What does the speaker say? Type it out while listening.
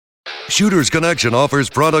Shooters Connection offers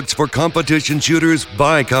products for competition shooters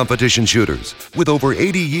by competition shooters. With over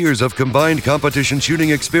 80 years of combined competition shooting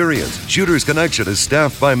experience, Shooters Connection is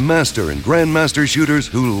staffed by master and grandmaster shooters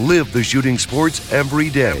who live the shooting sports every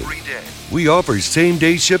day. We offer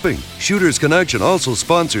same-day shipping. Shooters Connection also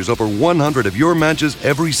sponsors over 100 of your matches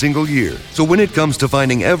every single year. So when it comes to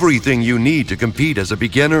finding everything you need to compete as a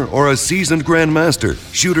beginner or a seasoned grandmaster,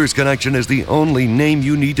 Shooters Connection is the only name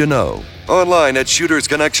you need to know. Online at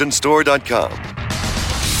shootersconnectionstore.com.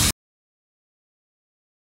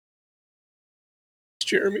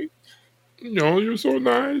 Jeremy. No, you're so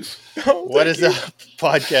nice. What is up,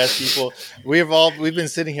 podcast people? We've been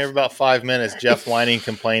sitting here for about 5 minutes, Jeff whining,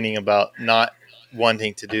 complaining about not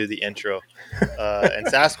wanting to do the intro, and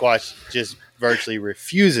Sasquatch just virtually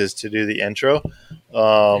refuses to do the intro,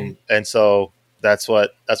 and so that's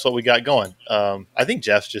what we got going. I think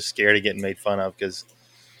Jeff's just scared of getting made fun of because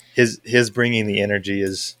his bringing the energy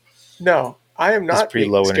is no. I am not pretty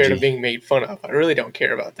low scared energy. of being made fun of. I really don't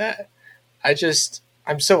care about that.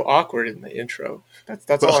 I'm so awkward in the intro.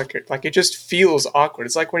 That's all I care. Like, it just feels awkward.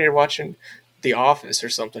 It's like when you're watching The Office or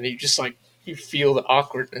something. You just you feel the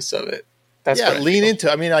awkwardness of it. That's what I lean feel. into.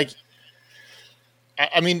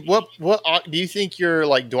 What do you think you're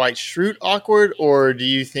like Dwight Schrute awkward, or do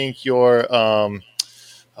you think you're oh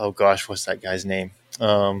gosh, what's that guy's name?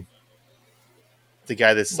 The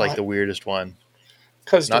guy that's like the weirdest one.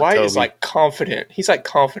 Because Not Dwight Toby. is like confident. He's like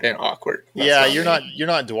confident awkward. That's You're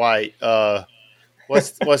not Dwight.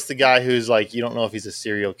 What's the guy who's like you don't know if he's a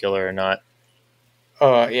serial killer or not?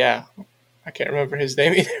 Yeah. I can't remember his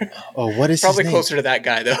name either. Oh, what is Probably his name? closer to that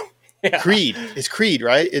guy though. Yeah. Creed. It's Creed,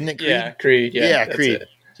 right? Isn't it Creed? Yeah, Creed. Yeah, that's Creed. it.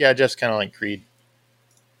 Yeah, Jeff's kind of like Creed.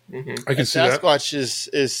 Mm-hmm. I can see that. Sasquatch is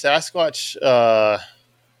Sasquatch.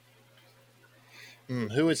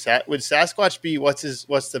 Who is that? Would Sasquatch be what's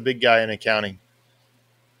the big guy in accounting?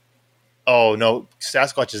 Oh no,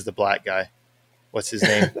 Sasquatch is the black guy. What's his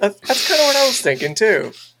name? That's kind of what I was thinking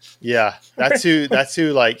too. Yeah, that's who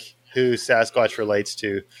Sasquatch relates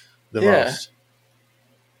to the most.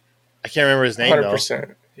 I can't remember his name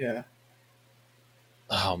 100%. Yeah.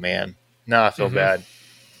 Oh man, now I feel bad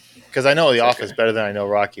because I know The Office better than I know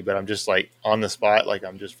Rocky, but I'm just like on the spot, like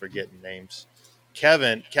I'm just forgetting names.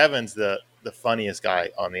 Kevin's the funniest guy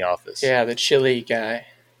on The Office. Yeah, the chili guy.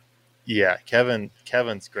 Yeah,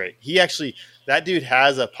 Kevin's great. That dude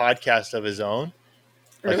has a podcast of his own.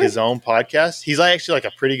 Like Really? his own podcast. He's actually like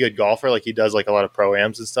a pretty good golfer. Like he does like a lot of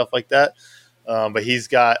pro-ams and stuff like that. But he's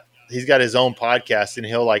got his own podcast, and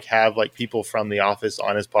he'll like have like people from The Office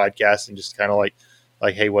on his podcast and just kind of like,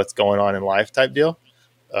 hey, what's going on in life type deal.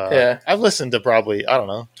 Yeah. I've listened to probably, I don't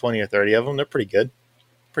know, 20 or 30 of them. They're pretty good.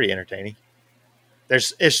 Pretty entertaining.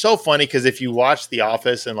 It's so funny because if you watch The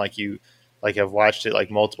Office and like you like have watched it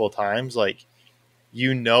like multiple times, like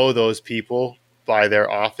you know those people by their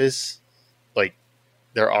office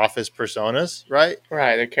personas, right?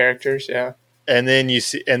 Right, the characters, yeah. And then you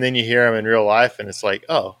hear them in real life, and it's like,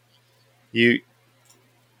 oh,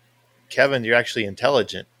 Kevin, you're actually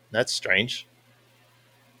intelligent. That's strange.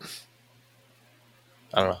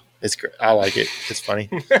 I don't know. It's great. I like it. It's funny.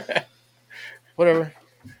 Whatever.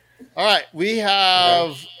 All right, we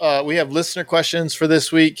have listener questions for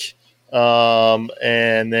this week,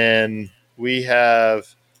 and then we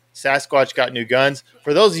have Sasquatch got new guns.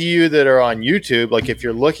 For those of you that are on YouTube, like if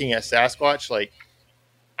you're looking at Sasquatch, like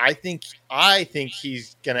I think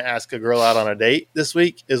he's gonna ask a girl out on a date this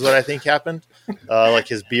week. Is what I think happened. Like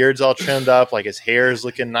his beard's all trimmed up, like his hair is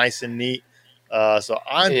looking nice and neat. So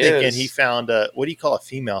I'm thinking he found what do you call a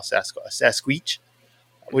female Sasquatch? Sasquatch?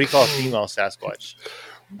 What do you call a female Sasquatch?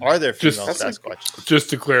 Are there female Sasquatch? Just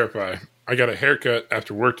to clarify, I got a haircut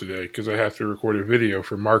after work today because I have to record a video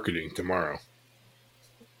for marketing tomorrow.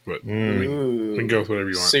 But we can go with whatever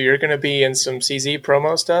you want. So you're going to be in some CZ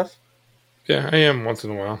promo stuff? Yeah, I am once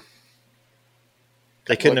in a while.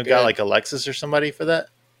 They couldn't have got like Alexis or somebody for that?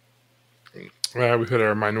 We've had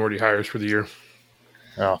our minority hires for the year.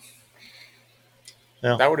 Oh.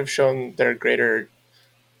 No. That would have shown their greater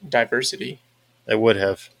diversity. It would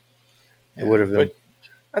have. It would have been. But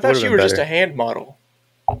I thought you were just a hand model.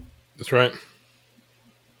 That's right.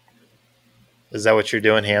 Is that what you're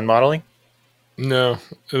doing, hand modeling? No,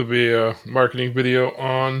 it'll be a marketing video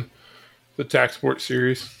on the Tax Sport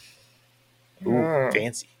series. Ooh,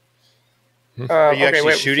 fancy. Are you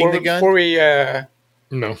actually shooting the gun? Before we...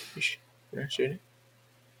 No. Shoot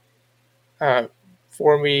it.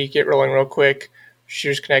 Before we get rolling real quick,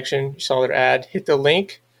 Shooters Connection, you saw their ad. Hit the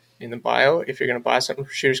link in the bio if you're going to buy something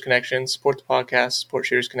from Shooters Connection. Support the podcast, support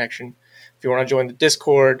Shooters Connection. If you want to join the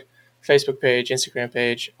Discord, Facebook page, Instagram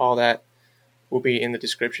page, all that will be in the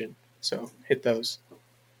description. So hit those.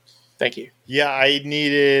 Thank you. Yeah, I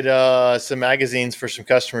needed some magazines for some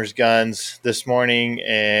customers' guns this morning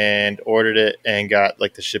and ordered it and got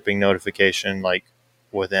like the shipping notification like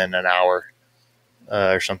within an hour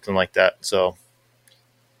or something like that. So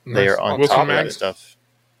they Nice. are on Wilson top of that mags? stuff.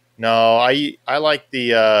 No, I like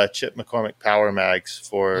the Chip McCormick Power Mags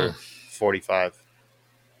for 45.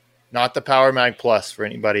 Not the Power Mag Plus for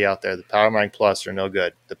anybody out there. The Power Mag Plus are no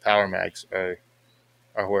good. The Power Mags are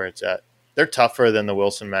where it's at. They're tougher than the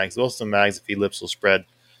Wilson Mags. The Wilson Mags, if he lips, will spread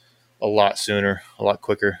a lot sooner, a lot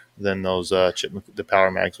quicker than those the Power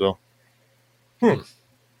Mags will. There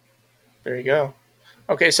you go.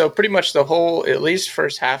 Okay, so pretty much the whole, at least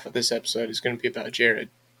first half of this episode is going to be about Jared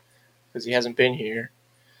because he hasn't been here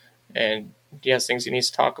and he has things he needs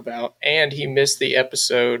to talk about. And he missed the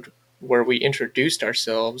episode where we introduced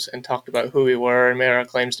ourselves and talked about who we were and made our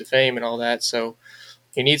claims to fame and all that. So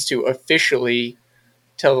he needs to officially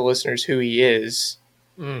tell the listeners who he is.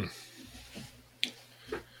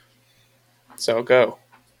 So go.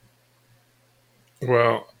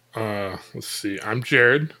 Well, let's see. I'm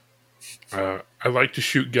Jared. I like to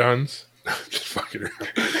shoot guns. Just fucking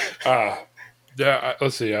around.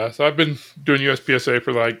 Let's see. So I've been doing USPSA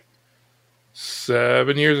for like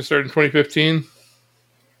 7 years. I started in 2015.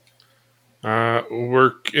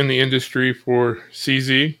 Work in the industry for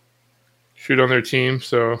CZ. Shoot on their team.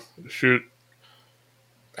 So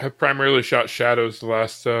have primarily shot shadows the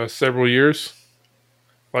last several years.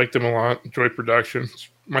 Liked them a lot. Enjoy production. It's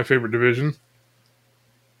my favorite division.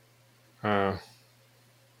 I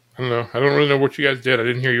don't know. I don't really know what you guys did. I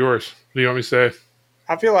didn't hear yours. What do you want me to say?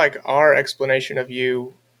 I feel like our explanation of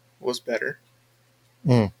you was better.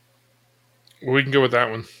 Well, we can go with that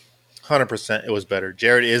one. 100% it was better.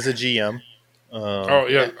 Jared is a GM.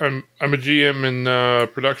 I'm a GM in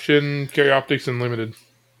production, carry optics, and limited.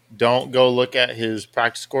 Don't go look at his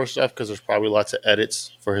practice course stuff because there's probably lots of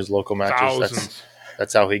edits for his local matches. Thousands.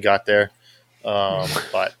 That's how he got there.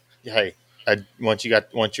 But hey, once you're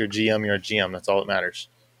GM, you're a GM. That's all that matters.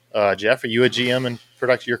 Jeff, are you a GM in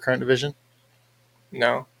your current division?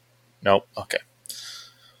 No. Nope. Okay.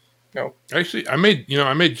 No. Actually, I made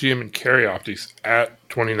GM in carry optics at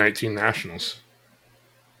 2019 Nationals.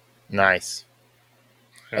 Nice.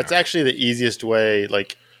 Yeah. That's actually the easiest way.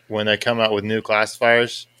 Like when they come out with new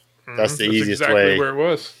classifiers, that's the easiest exactly way where it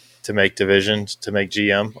was to make divisions, to make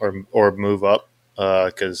GM or move up.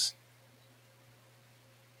 Because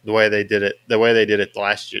the way they did it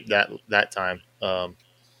last year, that time,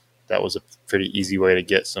 that was a pretty easy way to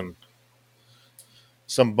get some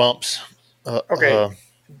bumps. Okay,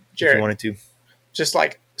 Jared, if you wanted to, just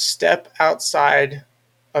like step outside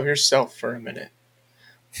of yourself for a minute,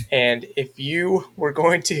 and if you were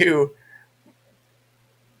going to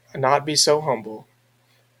not be so humble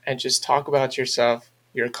and just talk about yourself,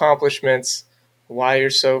 your accomplishments, why you're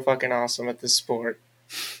so fucking awesome at this sport,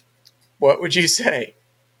 what would you say?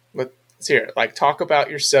 Let's hear it. Like, talk about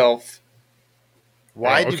yourself.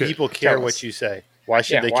 Why do people care what you say? Why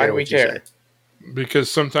should they care what you say?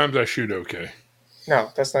 Because sometimes I shoot okay.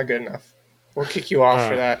 No, that's not good enough. We'll kick you off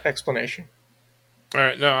for that explanation. All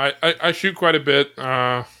right. No, I shoot quite a bit.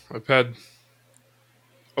 I've had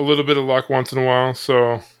a little bit of luck once in a while.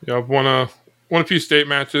 So, I've won a few state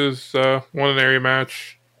matches, won an area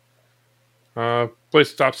match,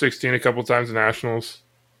 placed top 16 a couple times in nationals.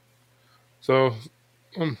 So,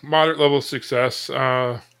 moderate level of success.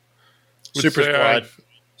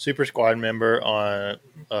 Super squad member on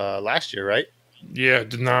last year, right? Yeah,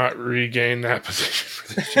 did not regain that position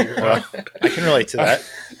for this year. Well, I can relate to that.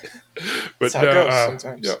 But that's how it goes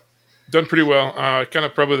sometimes. Yeah, done pretty well. Kind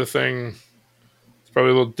of probably the thing. It's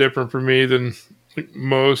probably a little different for me than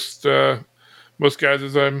most guys.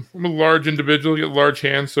 Is I'm a large individual, get large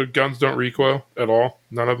hands, so guns don't recoil at all.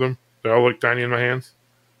 None of them. They all look tiny in my hands.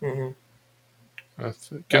 Mm-hmm.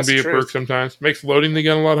 It can be a perk sometimes. Makes loading the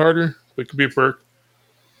gun a lot harder, but it can be a perk.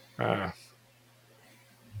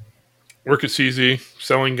 Work at CZ,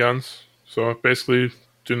 selling guns. So I basically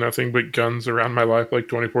do nothing but guns around my life, like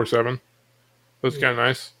 24/7. That's kind of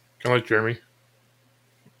nice. Kind of like Jeremy.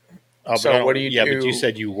 So what do you do? Yeah, but you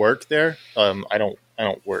said you work there. I don't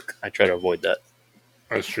work. I try to avoid that.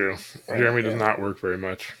 That's true. Jeremy does not work very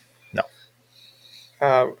much. No.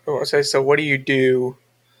 So what do you do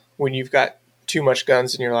when you've got too much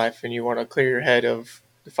guns in your life and you want to clear your head of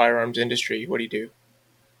the firearms industry? What do you do?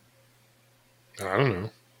 I don't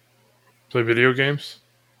know. Play video games.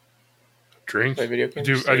 Drink. Play video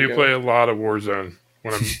games. I do play a lot of Warzone.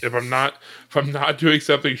 If I'm not doing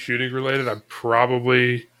something shooting related, I'm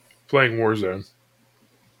probably playing Warzone.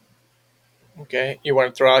 Okay. You want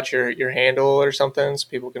to throw out your handle or something so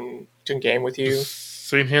people can game with you?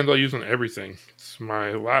 Same handle I use on everything. It's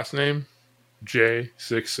my last name,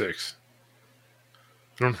 J66.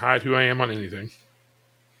 I don't hide who I am on anything.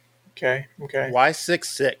 Okay. Why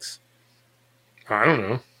 6'6"? I don't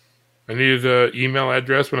know. I needed an email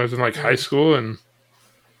address when I was in like high school, and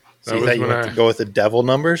So you thought you went to go with the devil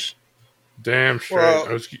numbers? Damn straight. Well,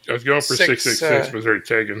 I was going for 666, but it was already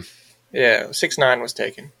taken. Yeah, 6'9" was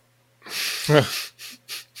taken.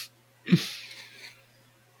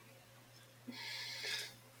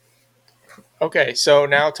 Okay, so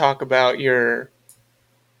now talk about your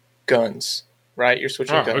guns, right? You're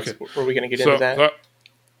switching guns. Okay. Were we going to get into that?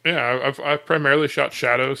 Yeah, I've primarily shot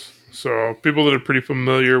shadows. So people that are pretty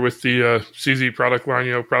familiar with the CZ product line,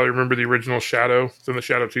 probably remember the original Shadow. Then the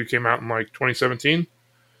Shadow 2 came out in like 2017.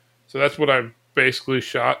 So that's what I've basically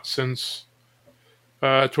shot since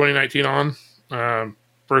 2019 on.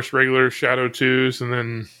 First regular Shadow 2s and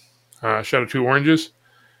then Shadow 2 oranges.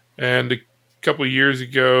 And a couple of years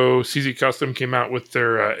ago, CZ Custom came out with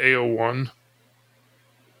their A01.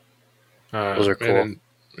 Those are cool. And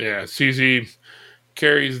then, CZ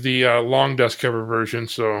carries the long dust cover version,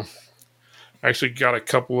 so I actually got a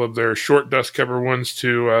couple of their short dust cover ones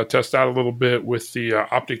to test out a little bit with the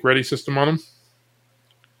optic ready system on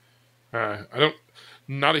them.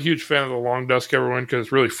 Not a huge fan of the long dust cover one because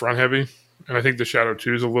it's really front heavy, and I think the Shadow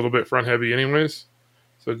 2 is a little bit front heavy anyways.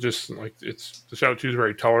 So just like the Shadow 2 is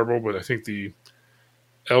very tolerable, but I think the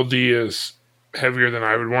LD is heavier than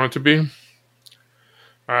I would want it to be.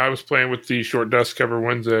 I was playing with the short dust cover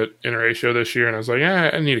ones at NRA show this year, and I was like,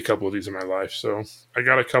 I need a couple of these in my life. So I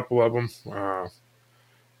got a couple of them.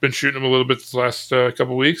 Been shooting them a little bit the last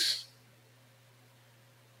couple weeks,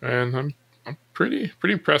 and I'm pretty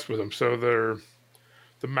impressed with them. So the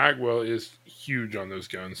magwell is huge on those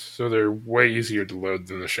guns, so they're way easier to load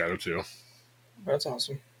than the Shadow 2. That's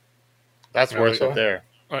awesome. That's worth it there.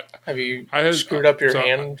 Have you screwed up your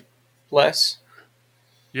hand less?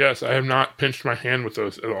 Yes, I have not pinched my hand with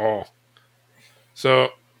those at all.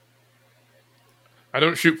 So I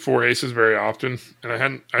don't shoot 4 aces very often,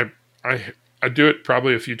 and I do it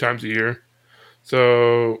probably a few times a year.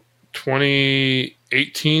 So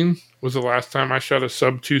 2018 was the last time I shot a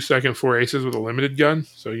sub 2 second 4 aces with a limited gun.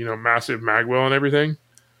 So massive magwell and everything.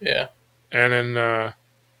 Yeah. And then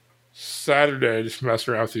Saturday, I just messed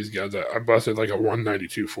around with these guns. I busted like a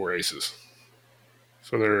 192 4 aces.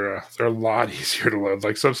 So they're a lot easier to load.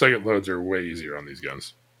 Like sub-second loads are way easier on these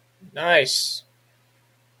guns. Nice.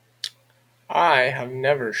 I have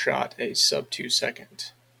never shot a sub 2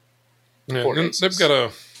 second. Yeah, they've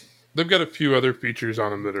got a few other features on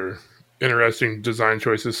them that are interesting design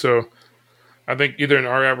choices. So I think either in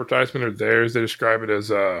our advertisement or theirs, they describe it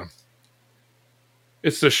as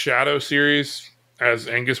it's the Shadow series as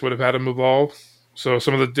Angus would have had them evolve. So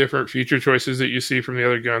some of the different feature choices that you see from the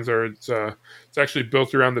other guns are it's actually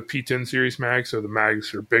built around the P10 series mag, so the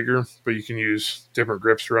mags are bigger, but you can use different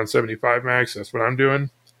grips to run 75 mags. That's what I'm doing.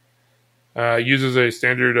 Uses a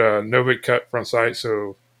standard Novik cut front sight,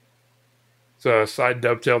 so it's a side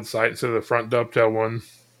dovetailed sight instead of the front dovetail one.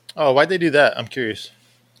 Oh, why'd they do that? I'm curious.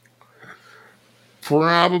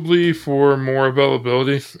 Probably for more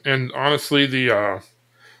availability, and honestly,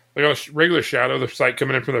 like on a regular Shadow, the sight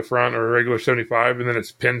coming in from the front, or a regular 75, and then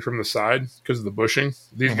it's pinned from the side because of the bushing.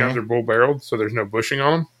 These guns are bull barreled, so there's no bushing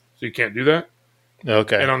on them, so you can't do that.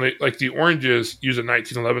 Okay. And on the oranges use a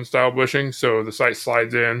 1911 style bushing, so the sight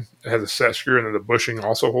slides in, it has a set screw, and then the bushing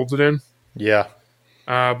also holds it in. Yeah.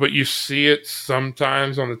 But you see it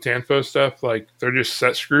sometimes on the Tanfo stuff, like they're just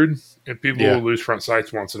set screwed, and people will lose front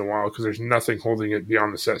sights once in a while because there's nothing holding it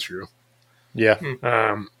beyond the set screw. Yeah.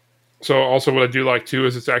 So also what I do like too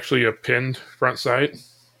is it's actually a pinned front sight.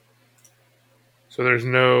 So there's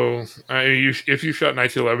no, if you shot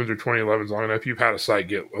 1911s or 2011s long enough, you've had a sight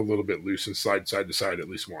get a little bit loose and slide side to side at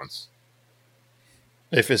least once.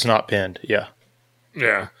 If it's not pinned, yeah.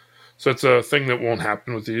 Yeah. So it's a thing that won't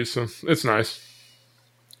happen with these, so it's nice.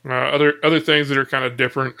 Other things that are kind of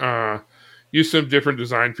different, use some different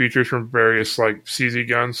design features from various like CZ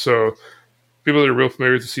guns. So people that are real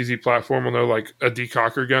familiar with the CZ platform will know like a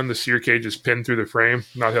decocker gun, the sear cage is pinned through the frame,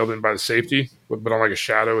 not held in by the safety, but on like a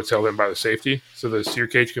Shadow, it's held in by the safety. So the sear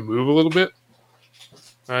cage can move a little bit.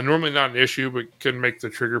 Normally not an issue, but can make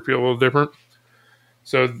the trigger feel a little different.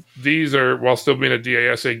 So these are, while still being a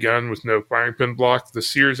DASA gun with no firing pin block, the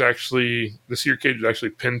sear cage is actually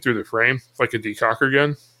pinned through the frame, like a decocker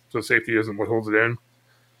gun. So safety isn't what holds it in.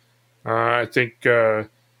 I think the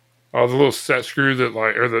little set screw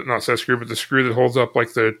not set screw, but the screw that holds up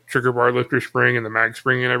like the trigger bar lifter spring and the mag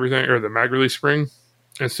spring and everything, or the mag release spring,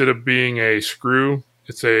 instead of being a screw,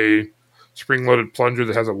 it's a spring loaded plunger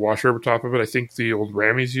that has a washer over top of it. I think the old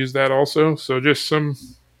Rammies use that also. So just some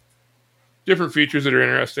different features that are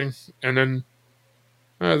interesting. And then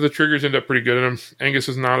the triggers end up pretty good in them. Angus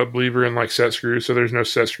is not a believer in like set screws, so there's no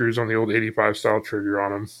set screws on the old 85 style trigger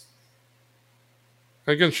on them.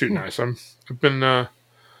 Again, shoot nice. I've been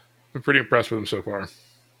pretty impressed with them so far.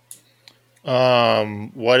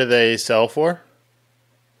 What do they sell for?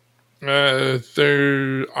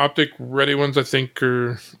 They're optic ready ones. I think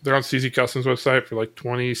they're on CZ Customs website for like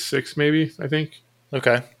 26, maybe. I think.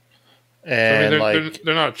 Okay, and so, I mean,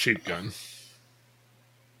 they're not a cheap gun.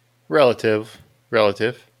 Relative.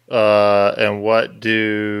 And what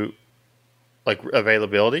do like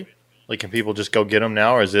availability? Like, can people just go get them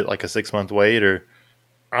now, or is it like a 6-month wait? Or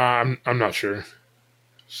I'm not sure.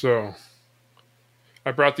 So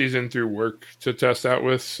I brought these in through work to test out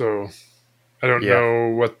with, so I don't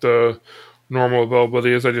know what the normal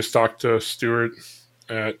availability is. I just talked to Stuart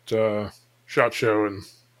at SHOT Show and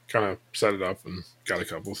kind of set it up and got a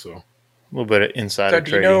couple. So a little bit of insider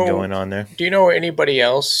trading going on there. Do you know anybody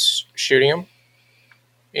else shooting them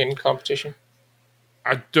in competition?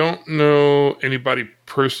 I don't know anybody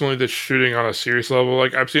personally that's shooting on a serious level.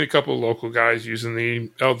 Like, I've seen a couple of local guys using the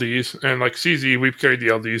LDs, and like CZ, we've carried the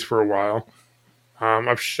LDs for a while.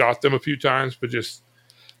 I've shot them a few times, but just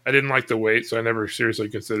I didn't like the weight, so I never seriously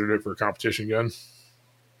considered it for a competition gun.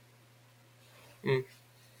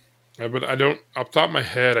 But I don't, off the top of my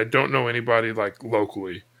head, I don't know anybody like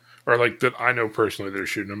locally or like that I know personally that are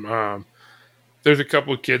shooting them. There's a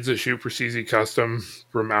couple of kids that shoot for CZ Custom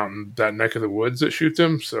from out in that neck of the woods that shoot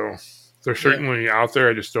them, so they're certainly out there.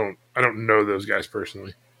 I don't know those guys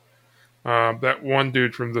personally. That one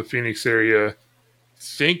dude from the Phoenix area, I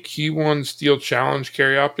think he won Steel Challenge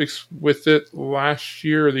Carry Optics with it last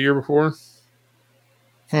year or the year before.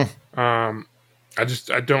 I can't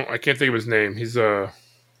think of his name. He's I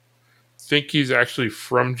think he's actually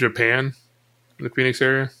from Japan, in the Phoenix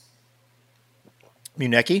area.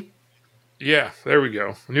 Muneki? Yeah, there we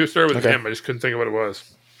go. I knew it started with him. I just couldn't think of what it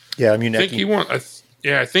was. Yeah, Muneki. I think he won.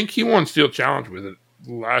 I think he won Steel Challenge with it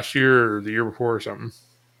last year or the year before or something.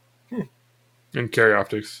 In Carry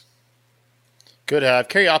Optics. Good have.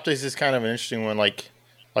 Carry Optics is kind of an interesting one. Like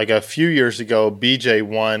a few years ago, BJ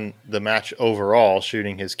won the match overall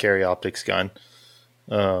shooting his Carry Optics gun.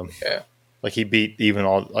 Like he beat even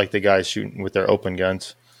all like the guys shooting with their open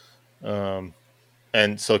guns.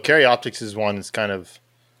 And so Carry Optics is one that's kind of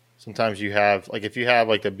sometimes you have like if you have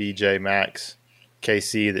like the BJ Max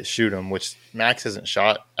KC that shoot them, which Max hasn't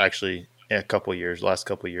shot actually in last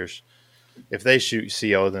couple of years. If they shoot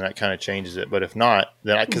CO, then that kind of changes it. But if not,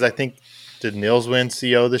 then because I think did Nils win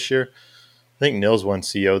CO this year? I think Nils won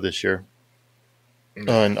CO this year.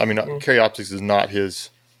 And I mean, Carry Optics is not his.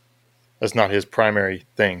 That's not his primary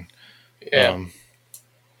thing. Yeah.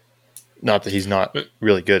 Not that he's not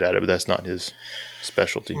really good at it, but that's not his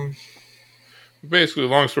specialty. Basically,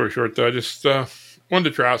 long story short, though, I just wanted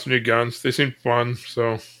to try out some new guns. They seemed fun,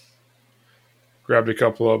 so grabbed a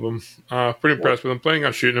couple of them. Pretty impressed with them. Planning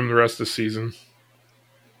on shooting them the rest of the season.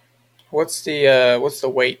 What's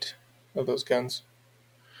the weight of those guns?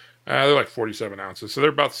 They're like 47 ounces, so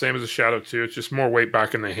they're about the same as a Shadow 2. It's just more weight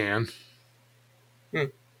back in the hand.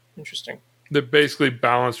 Interesting. They're basically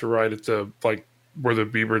balanced right at the like where the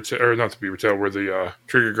beaver tail, or not the beaver tail, where the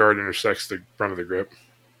trigger guard intersects the front of the grip.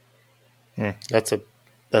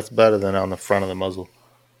 That's better than on the front of the muzzle.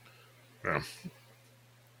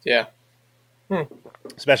 Yeah.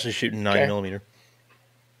 Especially shooting 9mm.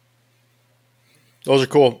 Those are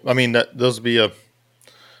cool. I mean, those would be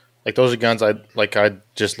those are guns I'd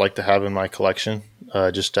just like to have in my collection,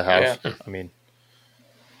 just to have. Yeah. I mean,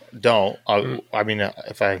 I mean,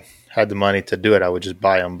 if I had the money to do it, I would just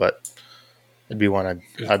buy them. But it'd be one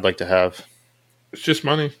I'd like to have. It's just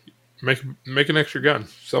money. Make an extra gun.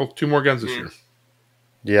 Sell 2 more guns this year.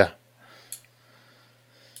 Yeah.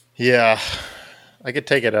 I could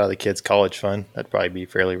take it out of the kids' college fund. That'd probably be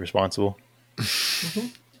fairly responsible.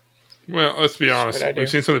 Well, let's be honest. We've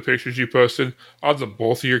seen some of the pictures you posted. Odds of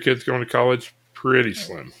both of your kids going to college, pretty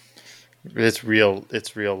slim. It's real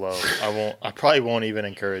low. I probably won't even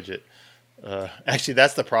encourage it. Actually,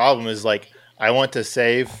 that's the problem is like I want to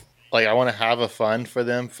save, like I want to have a fund for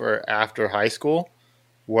them for after high school,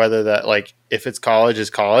 whether that like if it's college is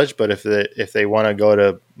college, but if they want to go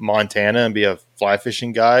to Montana and be a fly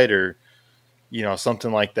fishing guide or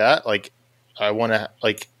something like that, like I want to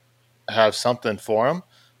like have something for them.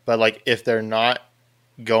 But like if they're not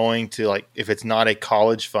going to like if it's not a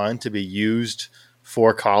college fund to be used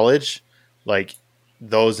for college, like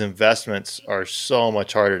those investments are so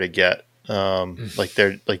much harder to get. Like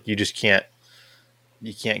they're like you can't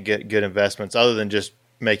get good investments other than just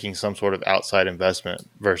making some sort of outside investment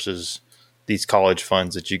versus these college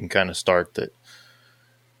funds that you can kind of start that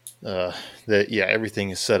everything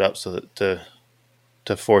is set up so that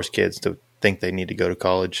to force kids to think they need to go to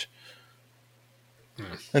college.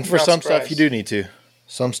 And for some stuff you do need to.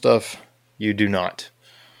 Some stuff you do not.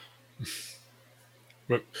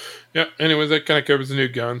 But yeah, anyways, that kind of covers the new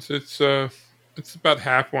guns. It's about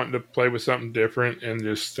half wanting to play with something different and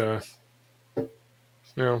just half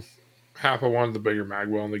I wanted the bigger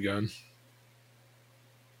magwell in the gun.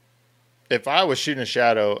 If I was shooting a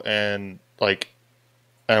shadow and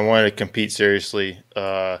I wanted to compete seriously,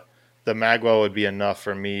 the magwell would be enough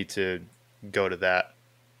for me to go to that.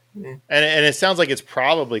 Mm-hmm. And it sounds like it's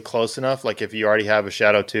probably close enough. Like if you already have a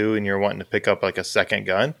Shadow 2 and you're wanting to pick up like a second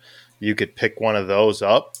gun, you could pick one of those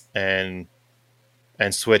up and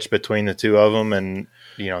switch between the two of them, and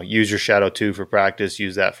use your Shadow 2 for practice,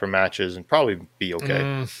 use that for matches, and probably be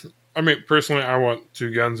okay. I mean, personally, I want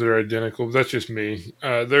two guns that are identical. That's just me.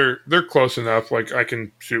 They're close enough. Like I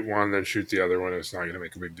can shoot one, then shoot the other one. It's not going to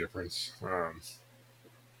make a big difference.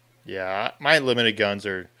 Yeah, my limited guns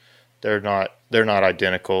they're not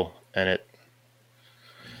identical, and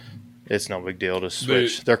it's no big deal to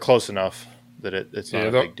switch. They're close enough that it's not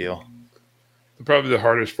a big deal. Probably the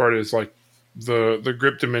hardest part is like the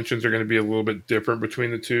grip dimensions are going to be a little bit different between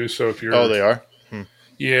the two. So if you're they are.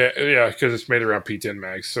 Yeah, because it's made around P10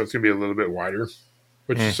 mags, so it's going to be a little bit wider,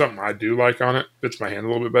 which is something I do like on it. Fits my hand a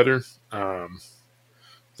little bit better. The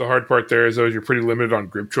hard part there is, though, you're pretty limited on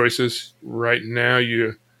grip choices. Right now,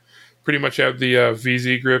 you pretty much have the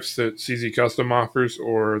VZ grips that CZ Custom offers,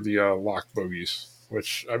 or the lock bogies,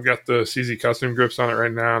 which I've got the CZ Custom grips on it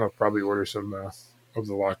right now, and I'll probably order some of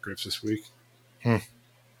the lock grips this week.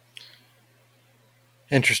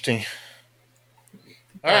 Interesting.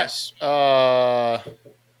 All right.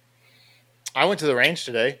 I went to the range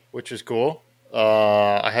today, which is cool.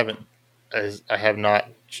 I have not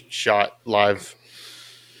shot live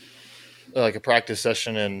like a practice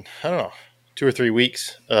session in, I don't know, 2 or 3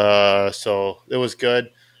 weeks. So it was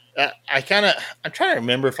good. I'm trying to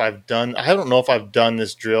remember if I don't know if I've done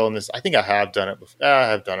this drill in this. I think I have done it before. I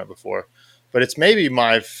have done it before, but it's maybe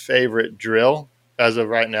my favorite drill as of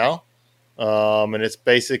right now. And it's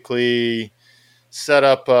basically set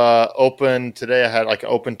up open. Today I had like an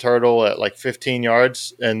open turtle at like 15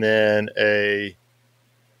 yards and then a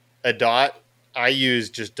dot. I use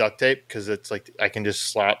just duct tape because it's like I can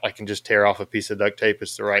just tear off a piece of duct tape.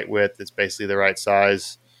 It's the right width. It's basically the right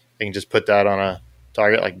size. I can just put that on a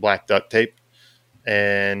target like black duct tape.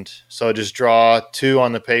 And so just draw 2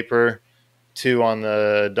 on the paper, 2 on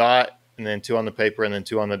the dot, and then 2 on the paper, and then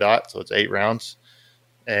 2 on the dot. So it's 8 rounds.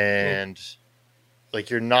 And like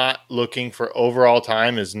you're not looking for overall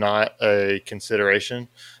time is not a consideration.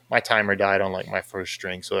 My timer died on like my first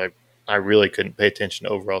string, so I really couldn't pay attention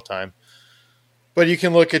to overall time. But you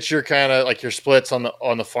can look at your kind of like your splits on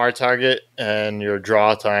the far target and your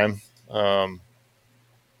draw time.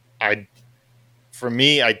 For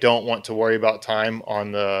me, I don't want to worry about time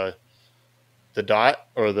on the dot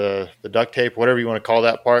or the duct tape, whatever you want to call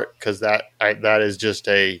that part, because that is just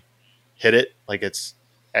a hit it. Like it's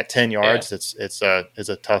at 10 yards, it's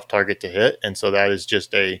a tough target to hit, and so that is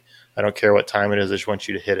just I don't care what time it is, I just want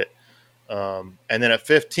you to hit it. And then at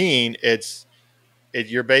 15,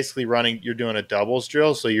 you're basically you're doing a doubles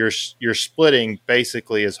drill, so you're splitting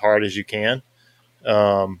basically as hard as you can,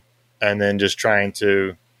 and then just trying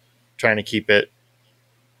to keep it.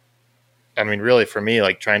 I mean, really for me,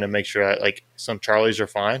 like trying to make sure like some Charlies are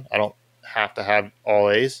fine. I don't have to have all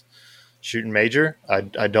A's. Shooting major,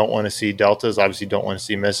 I don't want to see deltas. Obviously, don't want to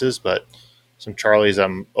see misses, but some Charlies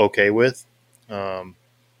I'm okay with. And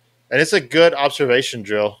it's a good observation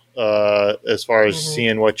drill as far as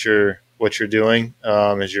seeing what you're doing.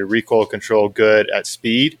 Is your recoil control good at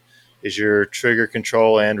speed? Is your trigger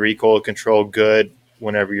control and recoil control good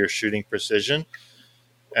whenever you're shooting precision?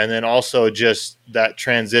 And then also just that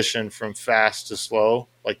transition from fast to slow,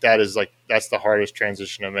 that's the hardest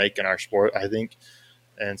transition to make in our sport, I think.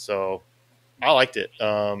 And so I liked it.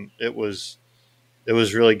 It was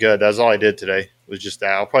really good. That's all I did today, was just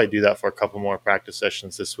that. I'll probably do that for a couple more practice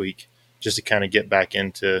sessions this week, just to kind of get back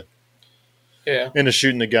into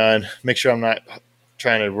shooting the gun. Make sure I'm not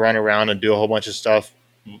trying to run around and do a whole bunch of stuff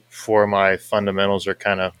before my fundamentals are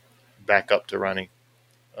kind of back up to running.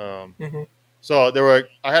 So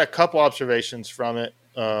I had a couple observations from it.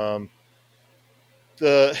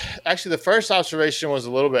 The first observation was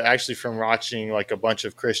a little bit actually from watching like a bunch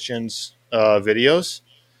of Christians videos,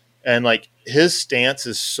 and like his stance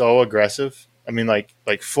is so aggressive. I mean, like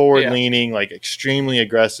forward leaning, like extremely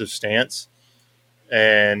aggressive stance.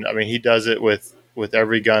 And I mean, he does it with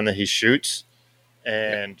every gun that he shoots.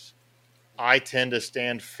 And I tend to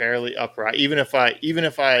stand fairly upright, even if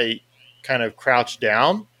I kind of crouch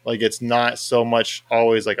down. Like it's not so much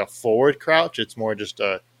always like a forward crouch. It's more just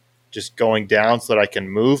going down so that I can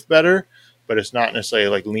move better, but it's not necessarily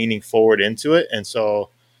like leaning forward into it. And so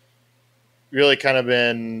really kind of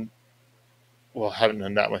been, well, haven't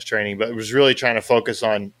done that much training, but it was really trying to focus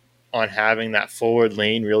on having that forward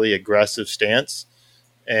lean, really aggressive stance.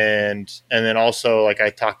 And then also, like I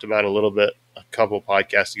talked about a little bit a couple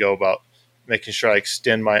podcasts ago, about making sure I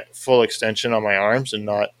extend my full extension on my arms and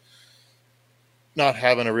not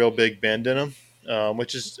having a real big bend in them,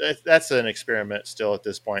 that's an experiment still at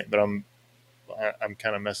this point, but I'm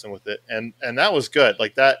kind of messing with it. And that was good.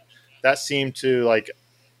 Like that seemed to, like,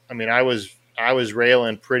 I mean, I was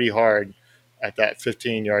railing pretty hard at that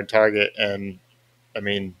 15-yard target. And I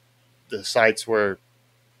mean, the sights were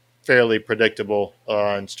fairly predictable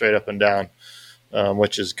and straight up and down,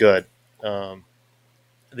 which is good.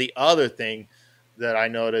 The other thing that I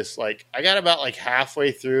noticed, like I got about like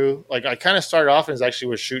halfway through, like I kind of started off and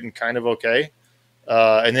was shooting kind of okay.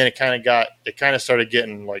 And then it kind of started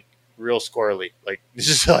getting like real squirrely. Like it's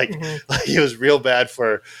just like, like it was real bad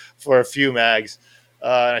for a few mags.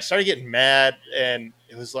 And I started getting mad, and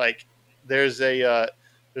it was like, there's a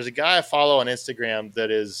guy I follow on Instagram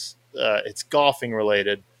that is, it's golfing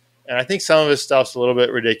related. And I think some of his stuff's a little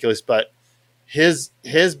bit ridiculous, but his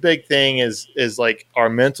big thing is like our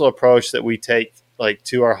mental approach that we take like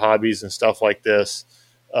to our hobbies and stuff like this,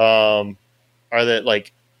 are that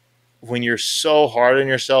like when you're so hard on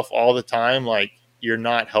yourself all the time, like you're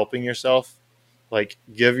not helping yourself. Like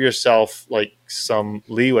give yourself like some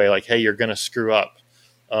leeway, like, hey, you're going to screw up.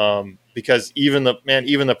 Because even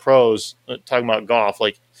the pros, talking about golf,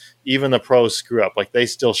 like even the pros screw up. Like they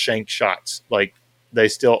still shank shots. Like they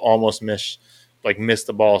still almost miss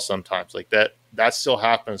the ball sometimes. Like that still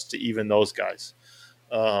happens to even those guys.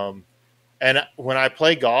 And when I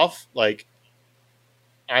play golf, like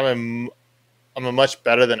I'm a much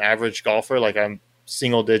better than average golfer. Like I'm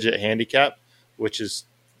single digit handicap, which is,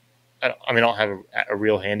 I don't have a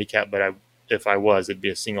real handicap, but if I was, it'd be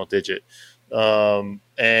a single digit.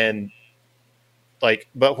 And like,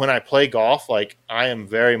 but when I play golf, like I am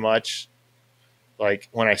very much like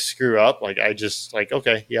when I screw up, like I just like,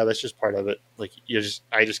 okay, yeah, that's just part of it. Like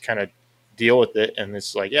I just kind of deal with it. And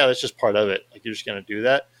it's like, yeah, that's just part of it. Like you're just going to do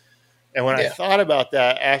that. And when I thought about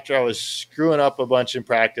that after I was screwing up a bunch in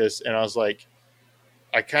practice, and I was like,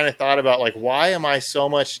 I kind of thought about like, why am I so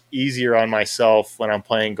much easier on myself when I'm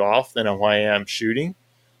playing golf than I am shooting?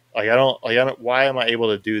 Like I don't, why am I able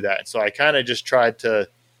to do that? And so I kind of just tried to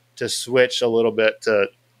switch a little bit to,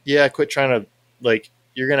 quit trying to, like,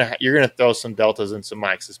 you're going to throw some deltas and some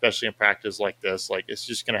mics, especially in practice like this. Like it's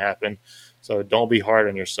just going to happen. So don't be hard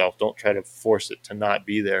on yourself. Don't try to force it to not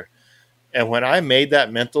be there. And when I made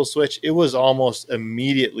that mental switch, it was almost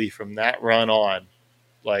immediately from that run on,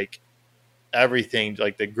 like everything,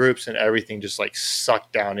 like the groups and everything just like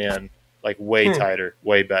sucked down in, like way tighter,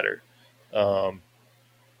 way better.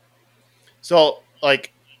 So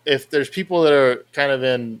like if there's people that are kind of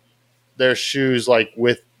in their shoes, like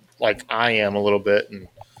with, like I am a little bit, and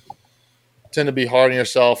tend to be hard on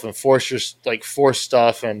yourself and force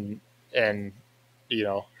stuff and, you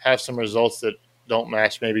know, have some results that don't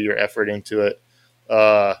match maybe your effort into it.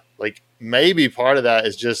 Like maybe part of that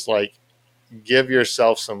is just like give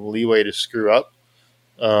yourself some leeway to screw up,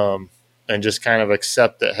 and just kind of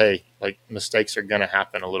accept that, hey, like mistakes are going to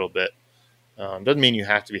happen a little bit. Doesn't mean you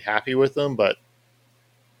have to be happy with them, but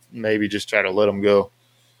maybe just try to let them go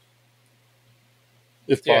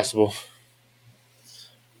if possible.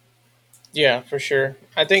 Yeah, for sure.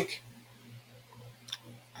 I don't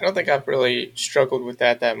think I've really struggled with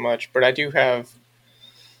that much, but I do have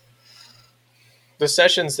the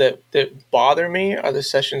sessions that bother me are the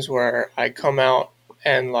sessions where I come out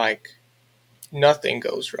and like nothing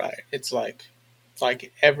goes right. It's like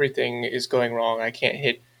everything is going wrong. I can't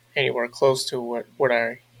hit anywhere close to what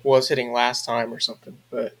I was hitting last time or something.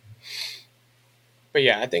 But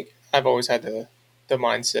yeah, I think I've always had the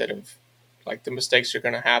mindset of like the mistakes are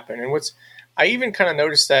going to happen. And I even kind of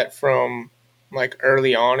noticed that from like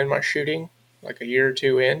early on in my shooting, like a year or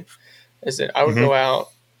two in, is that I would go out,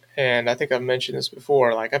 and I think I've mentioned this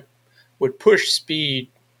before, like I would push speed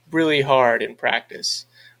really hard in practice.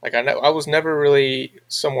 Like I was never really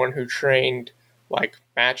someone who trained like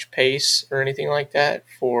match pace or anything like that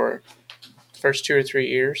for the first 2 or 3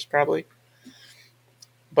 years probably.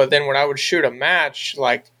 But then when I would shoot a match,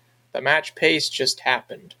 like the match pace just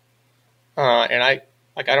happened. And I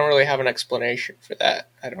don't really have an explanation for that.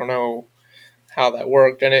 I don't know how that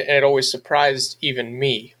worked. And it always surprised even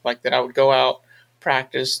me, like that I would go out,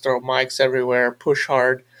 practice, throw mics everywhere, push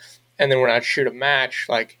hard. And then when I'd shoot a match,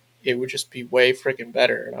 like it would just be way freaking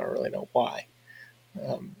better, and I don't really know why.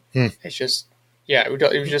 It's just, yeah, it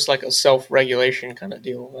was just like a self-regulation kind of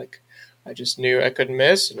deal. Like, I just knew I couldn't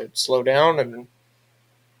miss, and it'd slow down, and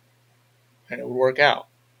it would work out.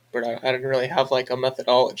 But I didn't really have like a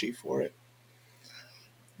methodology for it.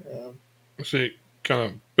 See, kind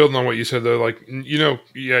of building on what you said, though, like, you're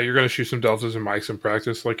going to shoot some deltas and mics in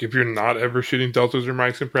practice. Like, if you're not ever shooting deltas or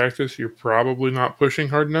mics in practice, you're probably not pushing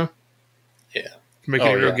hard enough. Yeah. To make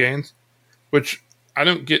any real gains. Which I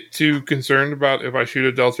don't get too concerned about if I shoot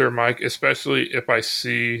a delta or mic, especially if I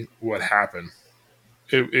see what happened.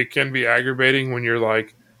 It can be aggravating when you're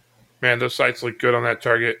like, man, those sights look good on that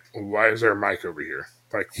target. Why is there a mic over here?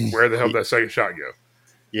 Like, where the hell did that second shot go?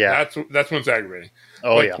 Yeah. That's when it's aggravating.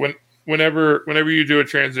 Oh, like, yeah. Whenever you do a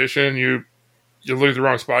transition, you look at the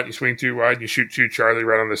wrong spot, you swing too wide, and you shoot too Charlie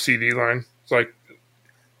right on the CD line. It's like,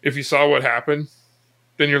 if you saw what happened,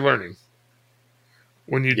 then you're learning.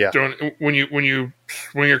 When you when you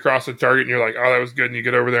swing across the target and you're like, oh, that was good, and you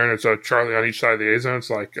get over there and it's a Charlie on each side of the A zone, it's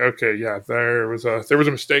like, okay, yeah, there was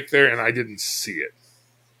a mistake there, and I didn't see it.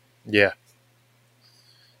 Yeah.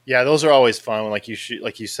 Yeah, those are always fun when, like, you shoot,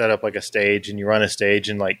 like, you set up like a stage and you run a stage,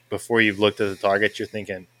 and like before you've looked at the target, you're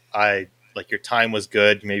thinking, your time was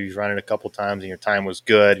good. Maybe you've run it a couple times and your time was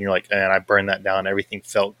good, and you're like, man, I burned that down. Everything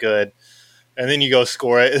felt good, and then you go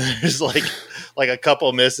score it, and there's like a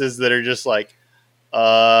couple misses that are just like,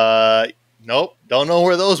 nope, don't know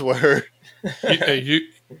where those were.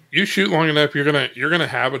 You shoot long enough, you're gonna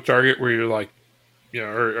have a target where you're like,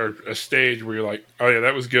 or a stage where you're like, oh yeah,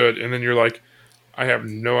 that was good, and then you're like, I have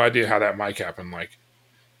no idea how that mic happened. Like,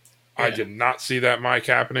 I did not see that mic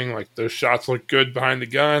happening. Like, those shots look good behind the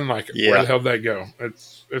gun. Like, where the hell did that go?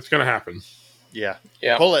 It's gonna happen. Yeah.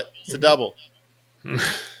 Yeah. Pull it. It's a double.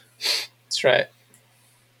 That's right.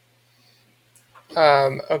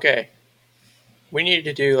 Okay. We need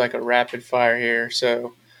to do like a rapid fire here.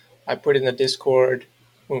 So I put in the Discord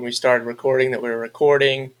when we started recording that we were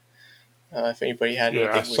recording. If anybody had anything,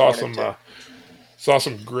 I saw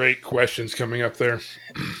some great questions coming up there.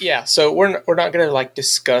 Yeah, so we're not gonna like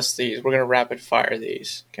discuss these. We're gonna rapid fire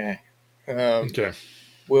these. Okay. Okay.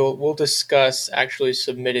 We'll discuss actually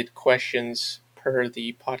submitted questions per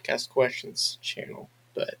the podcast questions channel,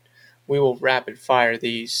 but we will rapid fire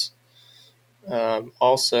these.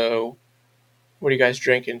 Also, what are you guys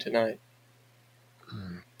drinking tonight?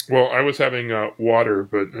 Well, I was having water,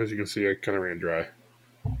 but as you can see, I kind of ran dry.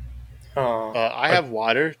 I have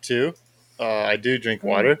water too. I do drink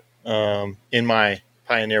water in my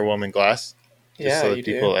Pioneer Woman glass. Just so that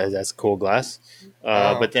people, that's a cool glass.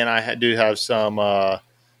 But then I do have some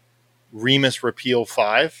Remus Repeal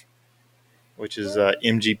 5, which is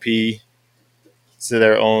MGP. It's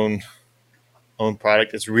their own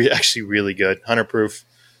product. It's actually really good. 100 proof,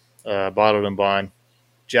 bottled and bond.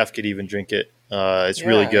 Jeff could even drink it. It's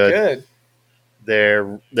really good.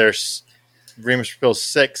 There's Remus Repeal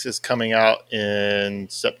 6 is coming out in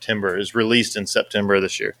September. Is released in September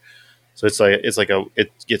this year. So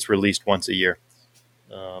it gets released once a year.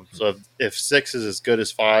 So if 6 is as good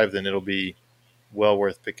as 5, then it'll be well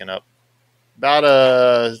worth picking up. About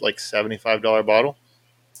a $75 bottle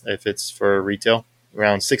if it's for retail.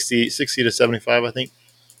 Around 60 to 75, I think.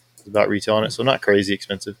 It's about retail on it. So not crazy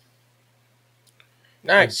expensive.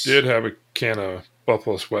 Nice. I did have a can of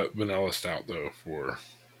Buffalo Sweat Vanilla Stout though for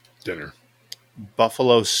dinner.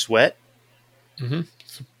 Buffalo Sweat? Mm-hmm.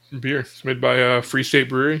 It's a beer. It's made by Free State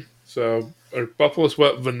Brewery. So, Buffalo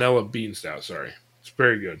Sweat Vanilla Bean Stout. Sorry, it's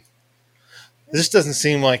very good. This doesn't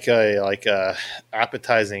seem like a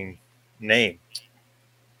appetizing name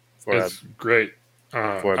for it's great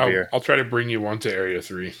for a beer. I'll try to bring you one to Area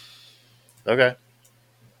 3. Okay,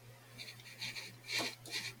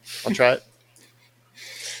 I'll try it.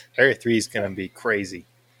 Area 3 is going to be crazy.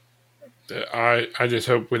 I just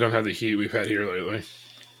hope we don't have the heat we've had here lately.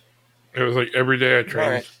 It was like every day I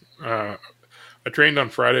trained. Right. I trained on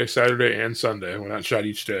Friday, Saturday, and Sunday. I went out and shot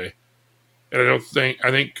each day. And I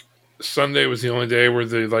think Sunday was the only day where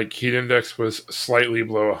the heat index was slightly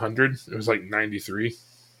below 100. It was like 93.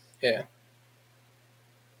 Yeah.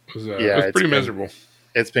 It was pretty miserable.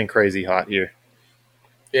 It's been crazy hot here.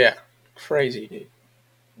 Yeah. Crazy, dude.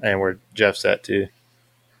 And where Jeff's at too.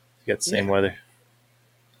 You got the same weather.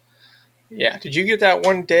 Yeah. Did you get that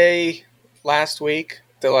one day last week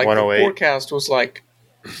that the forecast was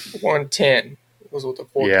 110 was what the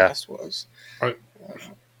forecast was. It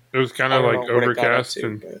was kind of overcast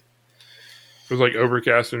it was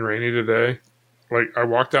overcast and rainy today. I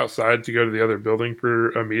walked outside to go to the other building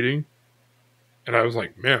for a meeting, and I was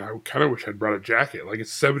like, man, I kind of wish I'd brought a jacket.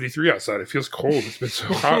 It's 73 outside. It feels cold. It's been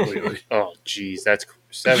so hot lately. Oh, geez, that's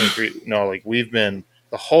 73. No, we've been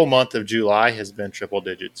the whole month of July has been triple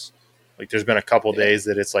digits. Like there's been a couple days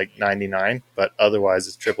that it's like 99, but otherwise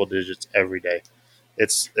it's triple digits every day.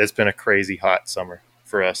 It's been a crazy hot summer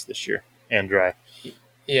for us this year and dry.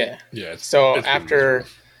 Yeah. Yeah. So it's after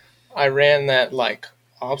I ran that like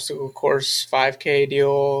obstacle course 5K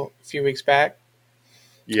deal a few weeks back,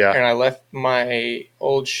 Yeah. and I left my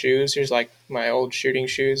old shoes. Here's like my old shooting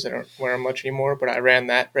shoes. I don't wear them much anymore, but I ran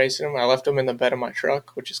that race in them. I left them in the bed of my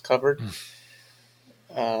truck, which is covered,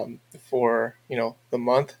 for the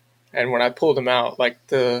month. And when I pulled them out, like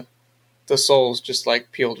the soles just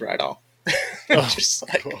like peeled right off. Just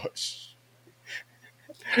like, gosh.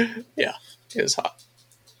 Yeah, it was hot.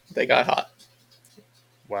 They got hot.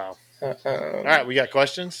 Wow. All right, we got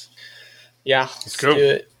questions? Yeah, let's go. do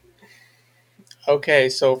it. Okay,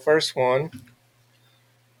 so first one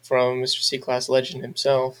from Mr. C-Class Legend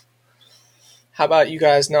himself. How about you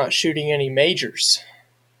guys not shooting any majors?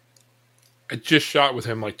 I just shot with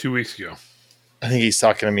him like 2 weeks ago. I think he's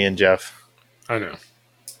talking to me and Jeff. I know.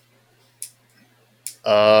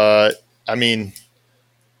 I mean,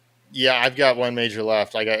 yeah, I've got one major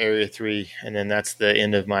left. I got Area 3, and then that's the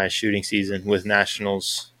end of my shooting season with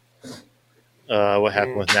Nationals. What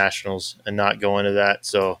happened with Nationals and not going to that.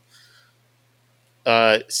 So,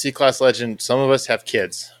 C-Class Legend, some of us have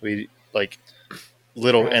kids. We like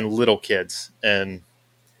little kids, and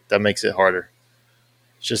that makes it harder.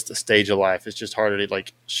 It's just the stage of life. It's just harder to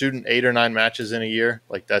like shooting 8 or 9 matches in a year.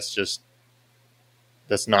 Like that's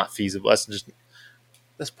not feasible.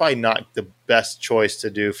 That's probably not the best choice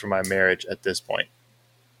to do for my marriage at this point.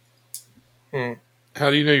 How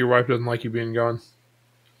do you know your wife doesn't like you being gone?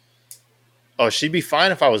 Oh, she'd be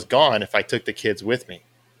fine if I was gone if I took the kids with me.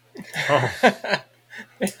 Oh.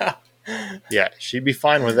 Yeah, she'd be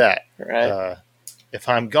fine with that. Right. If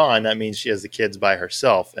I'm gone, that means she has the kids by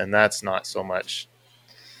herself, and that's not so much.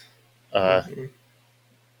 That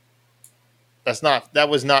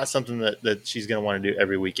was not something that she's going to want to do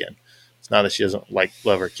every weekend. It's not that she doesn't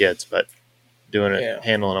love her kids, but doing it,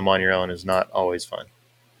 handling them on your own is not always fun.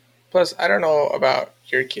 Plus, I don't know about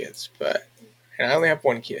your kids, and I only have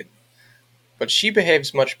one kid, but she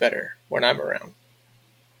behaves much better when I'm around.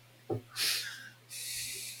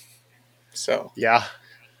 So yeah,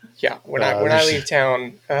 when I leave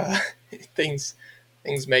town, things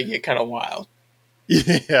may get kind of wild.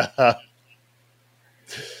 Yeah,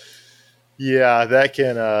 that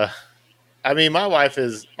can. I mean, my wife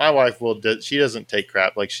she doesn't take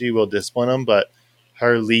crap. Like she will discipline them, but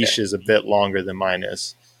her leash is a bit longer than mine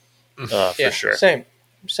is, for sure. Same,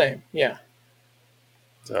 yeah.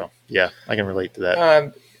 So yeah, I can relate to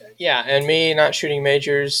that. And me not shooting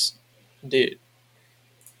majors, dude.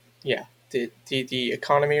 Yeah, the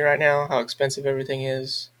economy right now, how expensive everything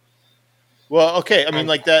is. Well, okay, I mean,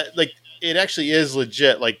 like that, like it actually is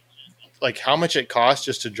legit. Like how much it costs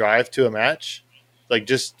just to drive to a match, like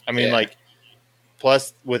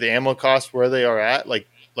plus with ammo costs where they are at, like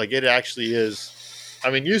it actually is.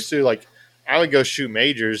 I mean, used to like I would go shoot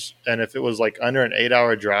majors, and if it was like under an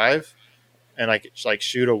 8-hour drive, and I could like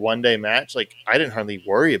shoot a 1-day match, like I didn't hardly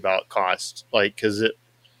worry about cost, like because it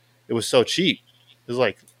was so cheap. It was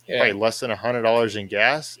like probably less than $100 in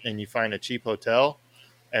gas, and you find a cheap hotel.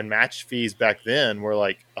 And match fees back then were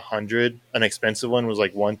like $100. An expensive one was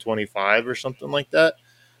like $125 or something like that.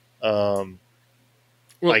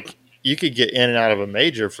 Like you could get in and out of a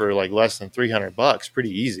major for like less than $300,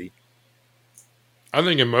 pretty easy. I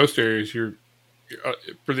think in most areas, you're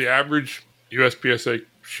for the average USPSA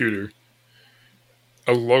shooter,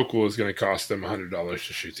 a local is going to cost them $100 to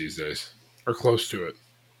shoot these days, or close to it.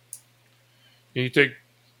 You take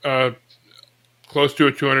close to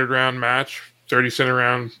a 200 round match. 30-cent a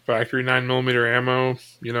round factory 9mm ammo,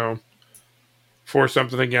 $4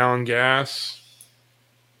 something a gallon gas,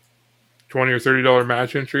 $20 or $30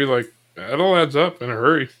 match entry, like that all adds up in a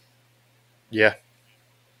hurry. Yeah.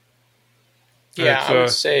 Yeah, I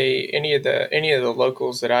would say any of the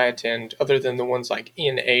locals that I attend, other than the ones like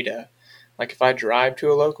in Ada, like if I drive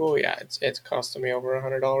to a local, it's costing me over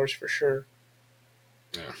 $100 for sure.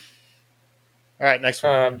 Yeah. All right, next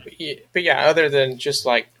one. But yeah, other than just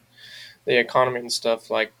like the economy and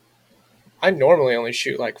stuff, like I normally only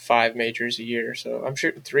shoot like 5 majors a year, so I'm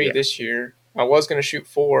shooting 3 this year. I was going to shoot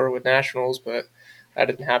 4 with Nationals, but that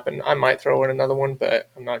didn't happen. I might throw in another one, but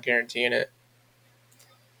I'm not guaranteeing it.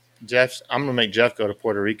 I'm going to make Jeff go to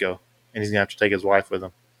Puerto Rico, and he's going to have to take his wife with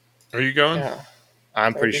him. Are you going? Yeah.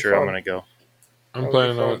 I'm pretty sure I'm going to go. I'm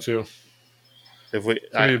planning on it too.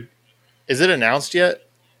 Is it announced yet?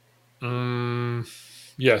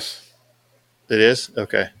 Yes. It is?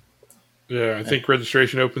 Okay. Yeah, I think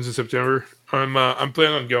registration opens in September. I'm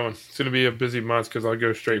planning on going. It's going to be a busy month because I'll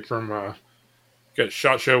go straight from got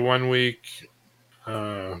SHOT Show 1 week,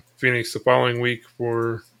 Phoenix the following week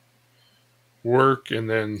for work, and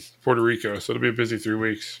then Puerto Rico. So it'll be a busy 3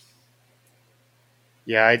 weeks.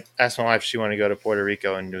 Yeah, I asked my wife if she wanted to go to Puerto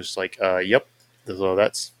Rico, and it was like, yep. So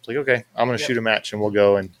that's like, okay, I'm going to shoot a match, and we'll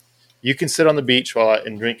go. And you can sit on the beach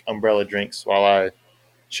and drink umbrella drinks while I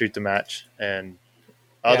shoot the match. And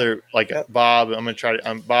other Bob, I'm going to try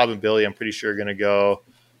to. Bob and Billy, I'm pretty sure are going to go,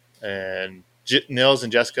 and Nils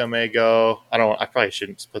and Jessica may go. I probably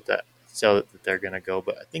shouldn't put that so that they're going to go,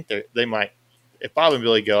 but I think they might. If Bob and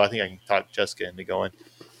Billy go, I think I can talk Jessica into going.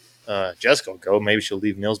 Jessica will go. Maybe she'll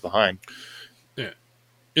leave Nils behind.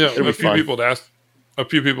 Yeah, a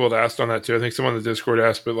few people had asked on that too. I think someone in the Discord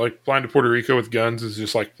asked, but like flying to Puerto Rico with guns is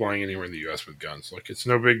just like flying anywhere in the U.S. with guns. Like it's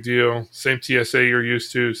no big deal. Same TSA you're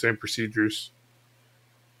used to, same procedures.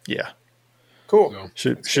 Yeah, cool.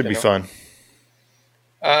 So, should be fun.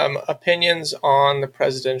 Opinions on the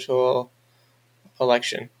presidential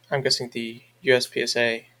election. I'm guessing the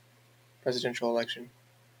USPSA presidential election.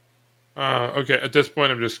 Okay, at this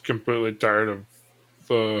point, I'm just completely tired of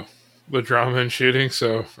the drama and shooting,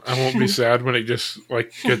 so I won't be sad when it just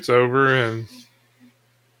like gets over and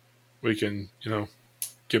we can,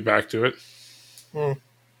 get back to it.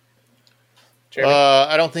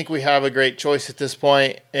 I don't think we have a great choice at this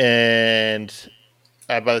point, and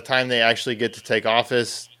by the time they actually get to take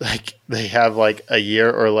office, like they have like a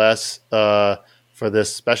year or less for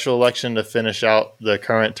this special election to finish out the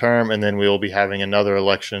current term, and then we will be having another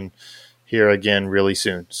election here again really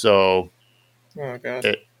soon. So, oh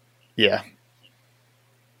god, yeah.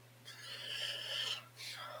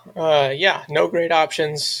 No great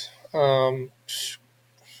options. I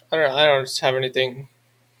don't have anything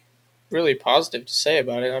really positive to say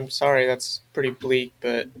about it. I'm sorry, that's pretty bleak,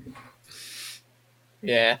 but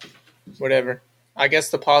yeah, whatever. I guess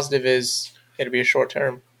the positive is it'll be a short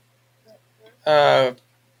term. Then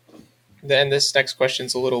this next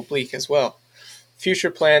question's a little bleak as well.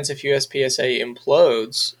 Future plans if USPSA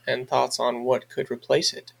implodes, and thoughts on what could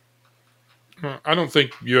replace it. I don't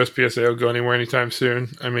think USPSA will go anywhere anytime soon.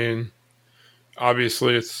 I mean,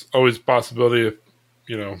 obviously, it's always a possibility of,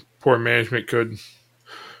 poor management could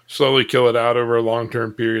slowly kill it out over a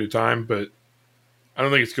long-term period of time, but I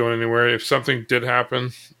don't think it's going anywhere. If something did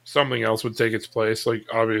happen, something else would take its place. Like,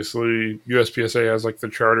 obviously, USPSA has, like, the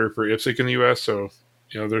charter for IPSC in the U.S., so,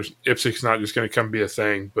 there's IPSC's not just going to come be a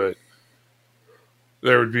thing, but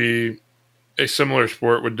there would be a similar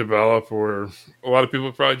sport would develop, or a lot of people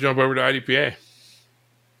would probably jump over to IDPA.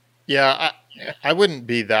 Yeah, I wouldn't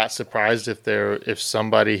be that surprised if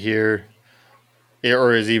somebody here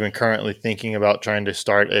or is even currently thinking about trying to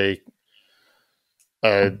start a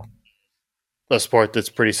sport that's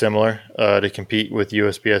pretty similar to compete with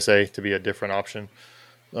USPSA to be a different option.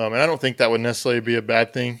 And I don't think that would necessarily be a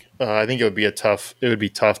bad thing. I think it would be tough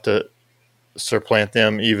to supplant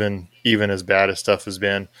them, even as bad as stuff has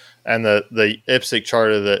been. And the IPSC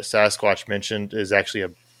charter that Sasquatch mentioned is actually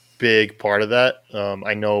a big part of that.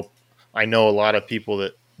 I know a lot of people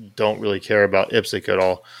that don't really care about IPSC at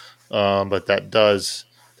all, but that does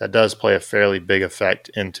play a fairly big effect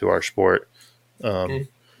into our sport.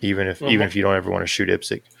 Even if you don't ever want to shoot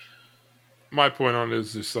IPSC. My point on it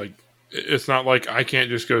is just like, it's not like I can't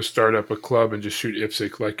just go start up a club and just shoot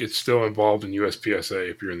IPSC. Like, it's still involved in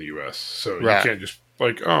USPSA if you're in the US. So right. You can't just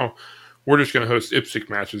like, oh, we're just going to host IPSC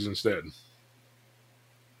matches instead.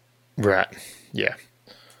 Right. Yeah.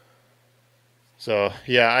 So,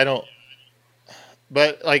 yeah, I don't.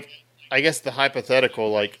 But like, I guess the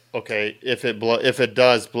hypothetical, like, okay, if it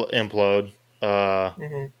does implode,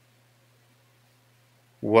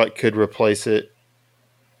 what could replace it?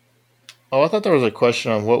 Oh, I thought there was a question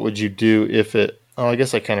on what would you do if it. Oh, I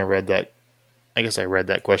guess I kind of read that. I guess I read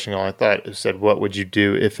that question. I thought it said, "What would you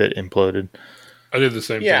do if it imploded?" I did the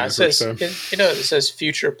same thing. Yeah, it says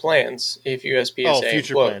future plans if USPSA. Oh,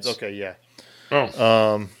 future plans. Okay, yeah.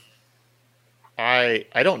 Oh. I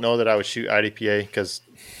don't know that I would shoot IDPA because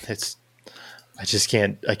I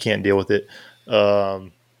can't deal with it. I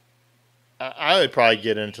would probably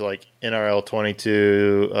get into like NRL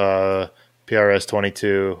 22, PRS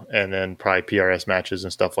 22, and then probably PRS matches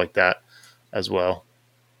and stuff like that as well.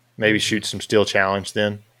 Maybe shoot some steel challenge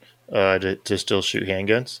then to still shoot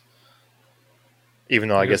handguns. Even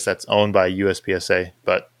though I guess that's owned by USPSA,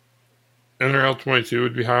 but NRL 22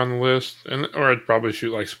 would be high on the list, or I'd probably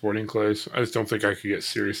shoot like sporting clays. I just don't think I could get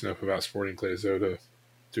serious enough about sporting clays though to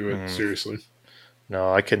do it seriously.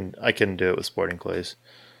 No, I can do it with sporting clays.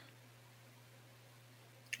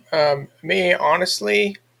 Me,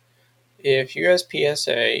 honestly, if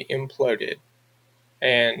USPSA imploded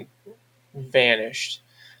and vanished,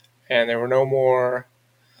 and there were no more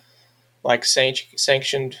like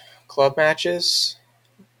sanctioned club matches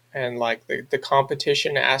and like the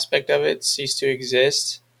competition aspect of it cease to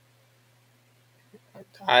exist,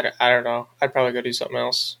 I don't know. I'd probably go do something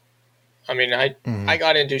else. I mean, I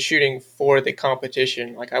got into shooting for the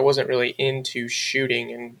competition. Like I wasn't really into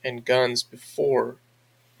shooting and guns before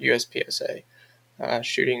USPSA.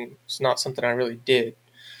 Shooting is not something I really did.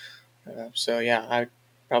 So yeah, I'd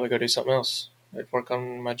probably go do something else. I'd work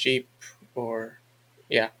on my Jeep or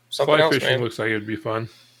something Fly else, fishing man. looks like it'd be fun.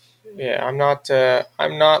 Yeah, I'm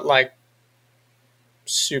not like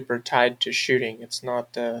super tied to shooting. It's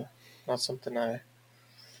not something I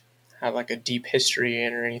have like a deep history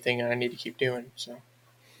in or anything I need to keep doing. So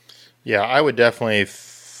Yeah, I would definitely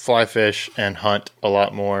fly fish and hunt a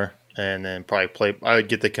lot more, and then probably play. I would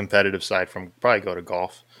get the competitive side from probably go to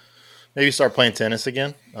golf. Maybe start playing tennis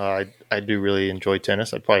again. I do really enjoy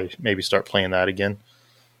tennis. I'd probably maybe start playing that again.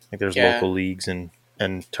 Like there's yeah, local leagues and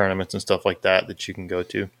tournaments and stuff like that you can go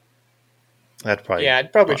to. That's probably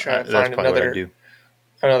I'd probably try to that's find probably what I do.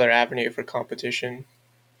 another avenue for competition.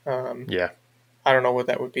 Yeah, I don't know what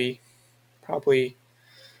that would be. Probably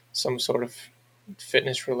some sort of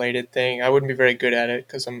fitness related thing. I wouldn't be very good at it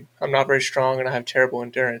because I'm not very strong and I have terrible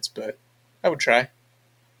endurance, but I would try.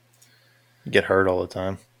 get hurt all the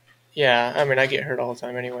time. Yeah, I mean I get hurt all the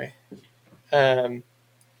time anyway. Um,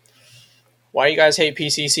 why you guys hate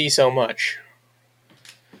PCC so much?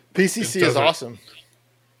 PCC is awesome.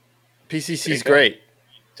 PCC is There you go. great.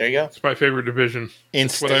 There you go. It's my favorite division.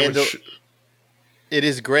 It's what I would It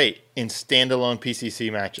is great in standalone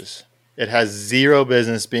PCC matches. It has zero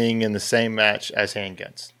business being in the same match as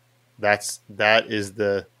handguns. That's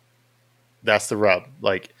the rub.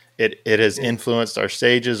 Like it has influenced our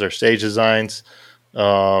stage designs.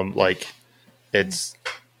 Like it's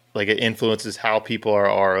like it influences how people are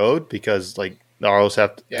RO'd because like the ROs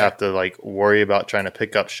have to like worry about trying to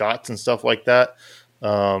pick up shots and stuff like that.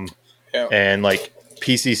 And like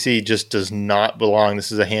PCC just does not belong.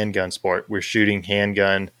 This is a handgun sport. We're shooting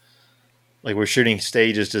handgun. Like we're shooting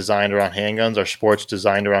stages designed around handguns. Our sport's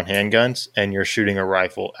designed around handguns, and you're shooting a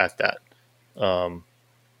rifle at that.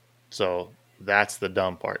 So that's the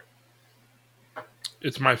dumb part.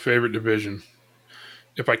 It's my favorite division.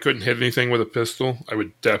 If I couldn't hit anything with a pistol, I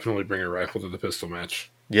would definitely bring a rifle to the pistol match.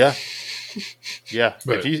 Yeah, yeah.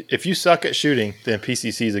 But, if you suck at shooting, then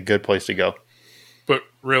PCC is a good place to go. But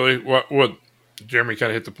really, what Jeremy kind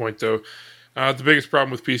of hit the point though. The biggest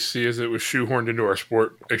problem with PCC is it was shoehorned into our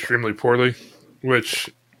sport extremely poorly, which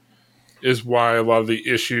is why a lot of the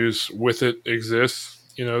issues with it exist.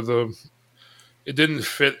 You know, it didn't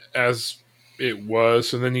fit as it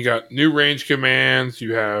was, and then you got new range commands.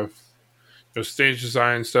 You have stage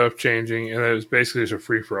design stuff changing, and it's basically just a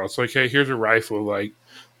free for all. It's like, hey, here's a rifle, like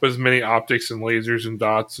put as many optics and lasers and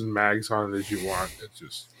dots and mags on it as you want. It's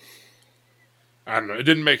just, I don't know. It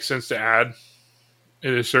didn't make sense to add.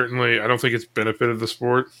 It is certainly, I don't think it's benefited the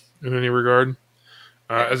sport in any regard.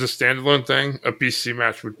 As a standalone thing, a PC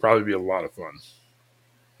match would probably be a lot of fun.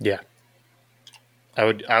 Yeah, I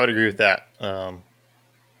would agree with that.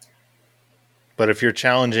 But if you're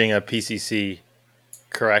challenging a PCC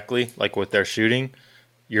correctly, like with their shooting,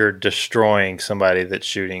 you're destroying somebody that's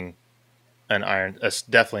shooting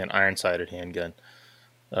definitely an iron-sighted handgun.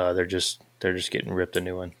 They're just getting ripped a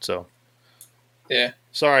new one. So yeah,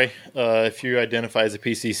 sorry if you identify as a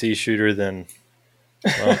PCC shooter, then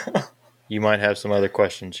you might have some other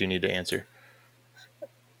questions you need to answer.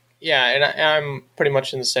 Yeah, and I'm pretty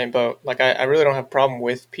much in the same boat. Like I really don't have a problem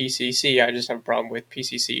with PCC. I just have a problem with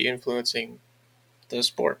PCC influencing the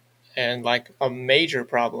sport, and like a major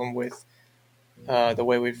problem with the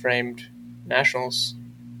way we framed nationals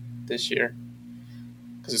this year.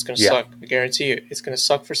 Because it's going to suck. I guarantee you. It's going to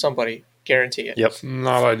suck for somebody. Guarantee it. Yep. It's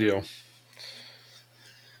not ideal.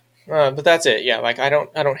 But that's it. Yeah, like I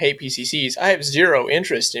don't hate PCCs. I have zero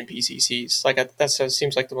interest in PCCs. Like that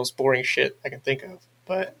seems like the most boring shit I can think of.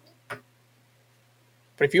 But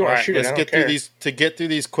if you want to shoot it, I don't care. To get through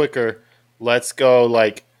these quicker, let's go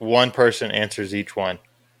like one person answers each one.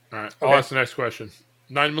 All right. I'll ask the next question.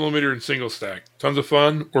 9mm in single stack. Tons of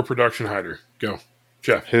fun or production hider? Go.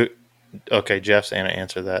 Jeff. Okay, Jeff's going to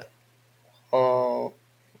answer that. Oh,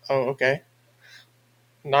 okay.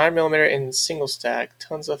 9mm in single stack,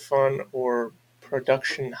 tons of fun, or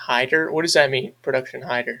production hider? What does that mean, production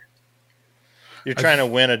hider? You're trying to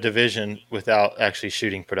win a division without actually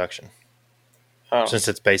shooting production. Oh. Since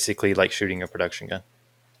it's basically like shooting a production gun.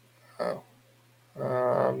 Oh.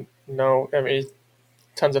 No, I mean,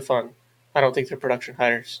 tons of fun. I don't think they're production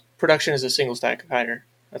hiders. Production is a single stack hider.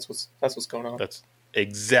 That's what's going on. That's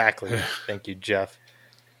exactly. Thank you, Jeff.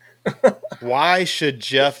 Why should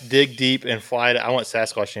Jeff dig deep and fly to? I want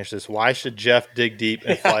Sasquatch to answer this. Why should Jeff dig deep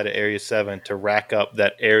and fly to Area 7 to rack up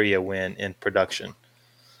that area win in production?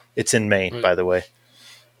 It's in Maine, by the way.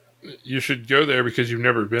 You should go there because you've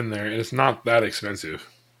never been there, and it's not that expensive.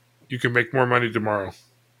 You can make more money tomorrow.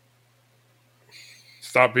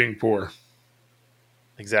 Stop being poor.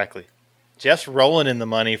 Exactly. Jeff's rolling in the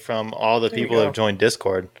money from all the people that have joined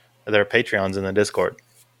Discord. They're Patreons in the Discord.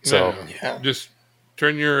 So just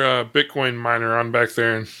turn your Bitcoin miner on back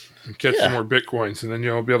there and catch some more Bitcoins, and then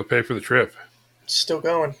you'll be able to pay for the trip. It's still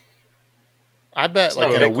going. I bet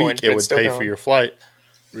like in a week it would pay for your flight.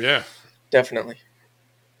 Yeah. Definitely.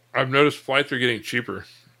 I've noticed flights are getting cheaper.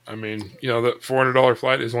 I mean, the $400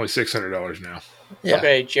 flight is only $600 now. Yeah.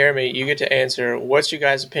 Okay, Jeremy, you get to answer. What's your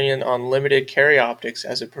guys' opinion on limited carry optics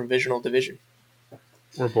as a provisional division?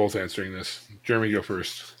 We're both answering this. Jeremy, go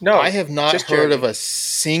first. No, I have not heard of a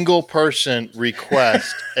single person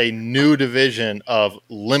request a new division of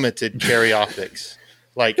limited carry optics.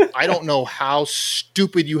 Like, I don't know how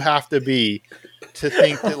stupid you have to be to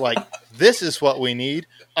think that, like, this is what we need,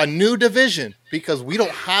 a new division, because we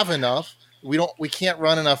don't have enough. We can't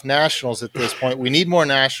run enough nationals at this point. We need more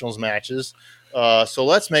nationals matches. So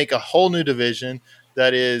let's make a whole new division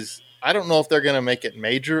that is, I don't know if they're going to make it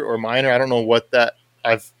major or minor. I don't know what that,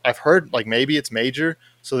 I've heard like maybe it's major.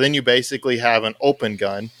 So then you basically have an open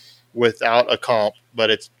gun without a comp, but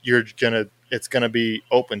it's going to be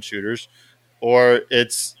open shooters, or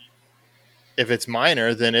if it's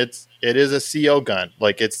minor, then it is a CO gun.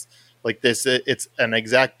 Like it's like this, it's an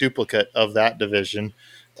exact duplicate of that division.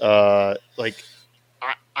 Like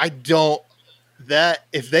I don't, that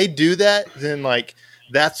if they do that, then like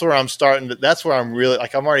that's where I'm really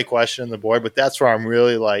like, I'm already questioning the board, but that's where I'm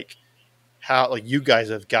really like, how like you guys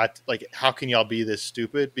have got, like, how can y'all be this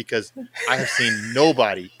stupid? Because I have seen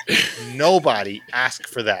nobody ask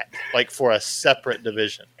for that, like for a separate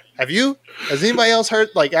division. Has anybody else heard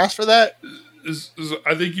like asked for that?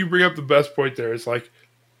 I think you bring up the best point there. It's like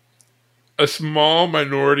a small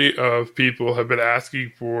minority of people have been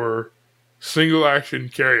asking for single action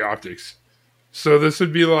carry optics. So this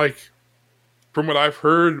would be like, from what I've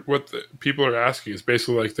heard, what the people are asking is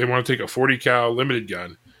basically like they want to take a 40 cal limited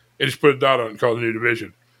gun and just put a dot on it and call it a new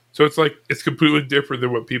division. So it's like, it's completely different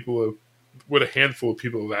than what a handful of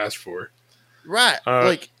people have asked for. Right.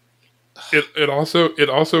 Like it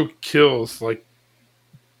also kills, like,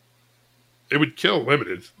 it would kill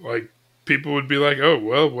limited. Like, people would be like, oh,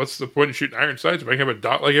 well, what's the point of shooting iron sights if I can have a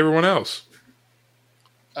dot like everyone else?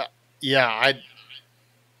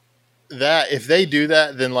 If they do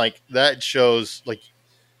that, then like that shows like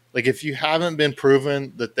if you haven't been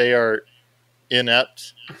proven that they are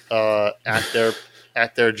inept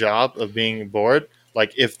at their job of being bored,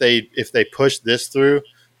 like if they push this through,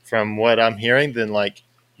 from what I'm hearing, then like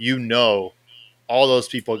all those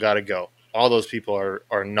people got to go. All those people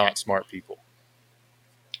are not smart people.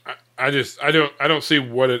 I don't see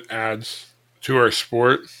what it adds to our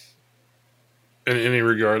sport in any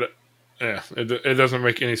regard. Yeah, it doesn't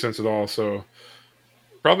make any sense at all. So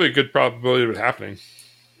probably a good probability of it happening.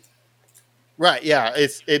 Right. Yeah.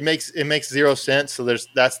 It makes zero sense. So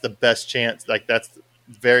that's the best chance. Like that's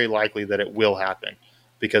very likely that it will happen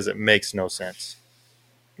because it makes no sense.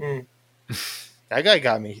 Mm. That guy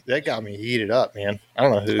got me heated up, man. I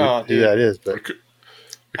don't know who that is, but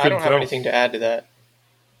I don't have anything to add to that.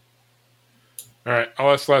 All right.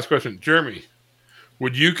 I'll ask the last question. Jeremy,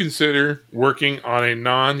 would you consider working on a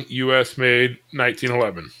non-U.S. made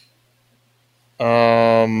 1911?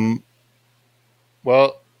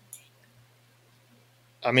 Well,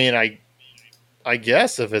 I mean, I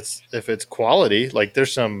guess if it's quality, like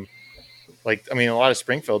there's some, like, I mean, a lot of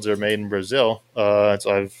Springfields are made in Brazil.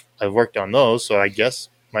 So I've worked on those. So I guess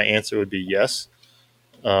my answer would be yes.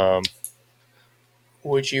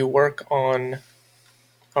 Would you work on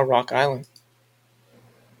a Rock Island?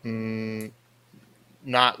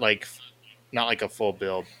 Not like a full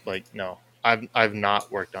build. Like, no, I've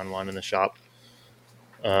not worked on one in the shop.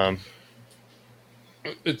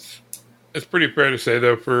 It's pretty fair to say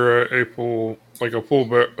though, for a full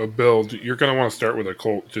build, you're going to want to start with a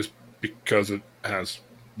Colt just because it has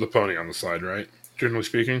the pony on the side, right? Generally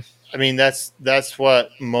speaking. I mean, that's what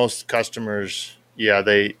most customers,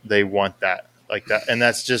 they want that, like that, and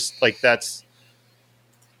that's just like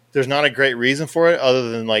there's not a great reason for it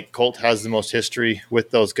other than like Colt has the most history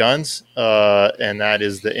with those guns, and that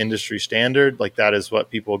is the industry standard. Like that is what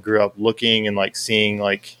people grew up looking and like seeing.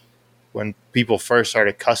 Like when people first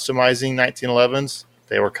started customizing 1911s,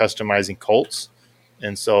 they were customizing Colts,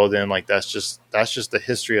 and so then like that's just the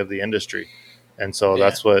history of the industry, and so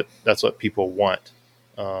that's what people want.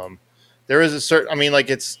 There is a certain, I mean, like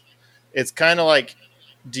it's kind of like,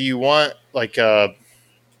 do you want to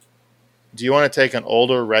take an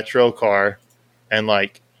older retro car and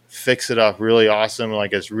like fix it up really awesome,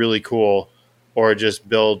 like it's really cool, or just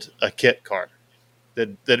build a kit car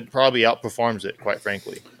that probably outperforms it, quite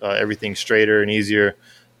frankly. Everything's straighter and easier.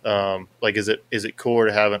 Like, is it cooler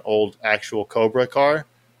to have an old actual Cobra car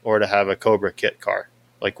or to have a Cobra kit car?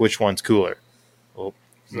 Like, which one's cooler? Well,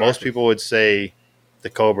 most people would say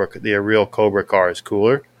the real Cobra car is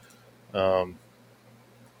cooler,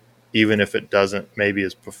 even if it doesn't maybe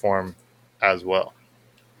as perform as well.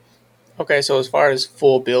 Okay, so as far as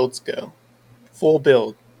full builds go,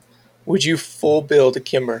 would you full build a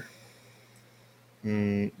Kimber?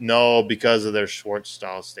 No, because of their Schwartz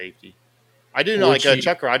style safety. I do know,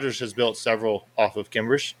 Chuck Rogers has built several off of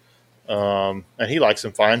Kimbers, and he likes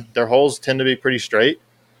them fine. Their holes tend to be pretty straight.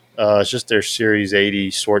 It's just their Series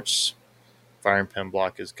 80 Schwartz firing pin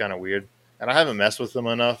block is kind of weird, and I haven't messed with them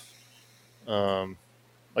enough.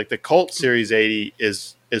 Like the Colt Series 80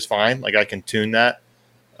 is fine. Like I can tune that.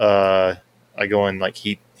 I go and like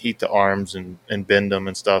heat the arms and bend them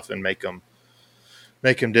and stuff and make them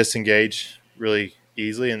disengage really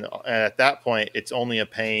easily. And at that point, it's only a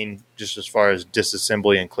pain just as far as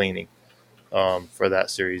disassembly and cleaning for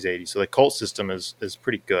that Series 80. So the Colt system is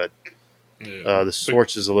pretty good. Yeah. The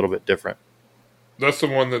Schwartz is a little bit different. That's the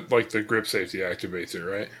one that like the grip safety activates it,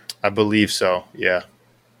 right? I believe so. Yeah.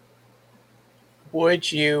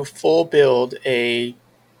 Would you full build a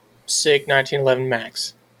SIG 1911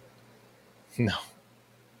 Max? No.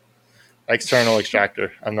 External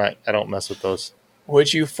extractor. I don't mess with those.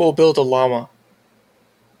 Would you full build a Llama?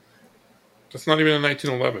 That's not even a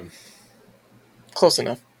 1911. Close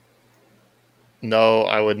enough. No,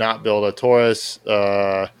 I would not build a Taurus.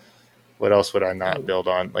 What else would I not build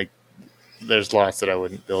on? Like, there's lots that I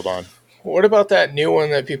wouldn't build on. What about that new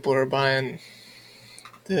one that people are buying?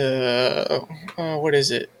 The what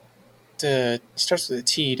is it? It starts with a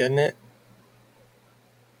T, doesn't it?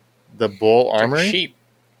 The Bull Armory? Cheap.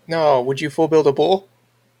 No, would you full build a Bull?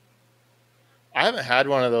 I haven't had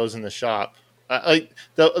one of those in the shop. Like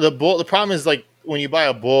the Bull. The problem is like when you buy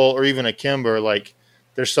a Bull or even a Kimber, like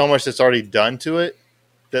there's so much that's already done to it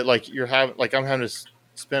that like I'm having to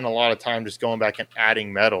spend a lot of time just going back and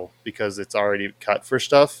adding metal because it's already cut for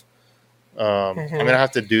stuff. I'm gonna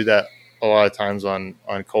have to do that a lot of times on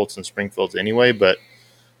Colts and Springfields anyway, but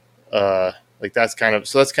like that's kind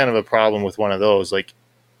of a problem with one of those. Like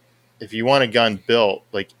if you want a gun built,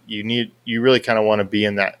 like you really kind of want to be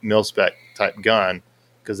in that mil spec type gun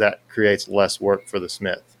because that creates less work for the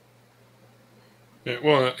smith. Yeah,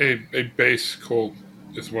 well, a base Colt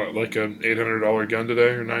is what, like an $800 gun today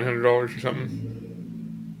or $900 or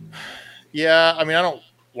something? Yeah, I mean, I don't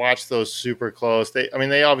watch those super close. They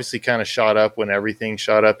obviously kind of shot up when everything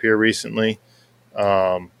shot up here recently.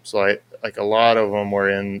 So like a lot of them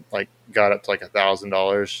got up to like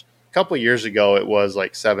 $1,000. A couple of years ago, it was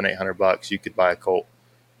like $700-800. You could buy a Colt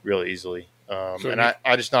really easily. I'm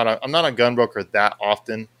not a gun broker that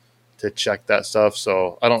often to check that stuff,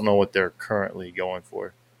 so I don't know what they're currently going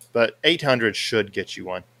for. But 800 should get you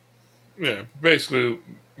one. Yeah, basically,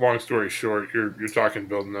 long story short, you're talking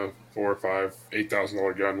building a $4,000, $5,000,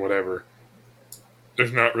 $8,000 gun, whatever.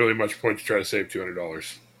 There's not really much point to try to save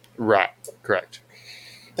 $200. Right, correct.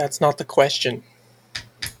 That's not the question.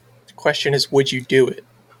 The question is, would you do it?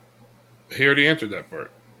 He already answered that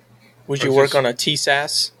part. Would you work on a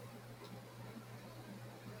TSAS?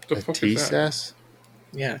 The fuck is that? TSAS?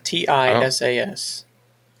 Yeah, TISAS.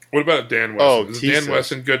 What about a Dan Wesson? Oh, is TSAS. Dan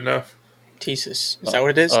Wesson good enough? TSAS. Is that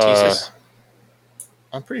what it is? TSAS?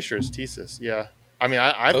 I'm pretty sure it's TSAS, yeah. I mean,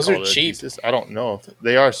 I've Those called are it cheap. TSAS. I don't know.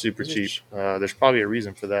 They are super cheap. There's probably a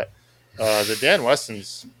reason for that. The Dan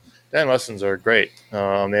Wessons are great. They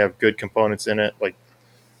have good components in it. Like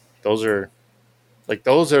those are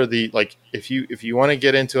the like if you want to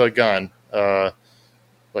get into a gun,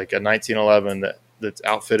 like a 1911 that's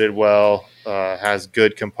outfitted well, has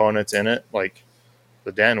good components in it, like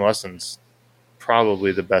the Dan Wesson's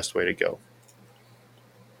probably the best way to go.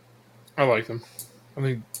 I like them. I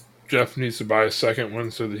think Jeff needs to buy a second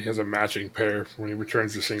one so that he has a matching pair when he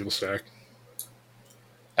returns the single stack.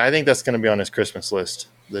 I think that's going to be on his Christmas list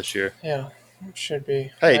this year. Yeah, it should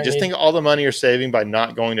be. Hey, think of all the money you're saving by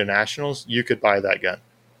not going to nationals. You could buy that gun.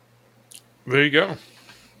 There you go.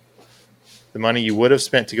 The money you would have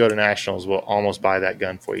spent to go to nationals will almost buy that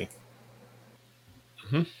gun for you.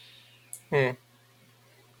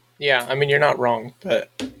 Yeah, I mean, you're not wrong, but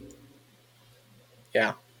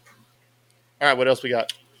yeah. All right, what else we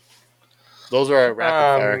got? Those are our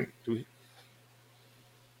rapid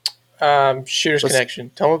fire. Shooter's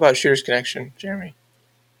Connection. Tell me about Shooter's Connection, Jeremy.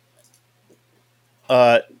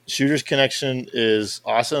 Shooters Connection is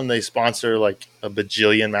awesome. They sponsor like a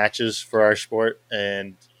bajillion matches for our sport,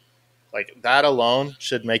 and like that alone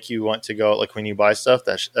should make you want to go. Like when you buy stuff,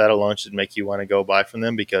 that alone should make you want to go buy from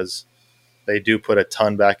them because they do put a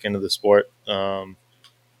ton back into the sport. And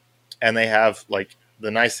they have like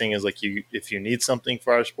the nice thing is like if you need something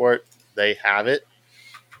for our sport, they have it.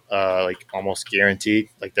 Like almost guaranteed,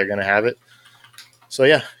 like they're gonna have it. So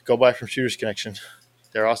yeah, go buy from Shooters Connection.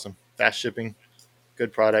 They're awesome. Fast shipping,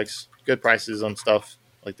 good products, good prices on stuff.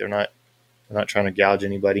 Like they're not trying to gouge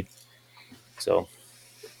anybody. So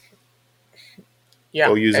Yeah,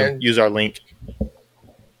 go use them. Use our link.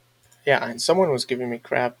 Yeah, and someone was giving me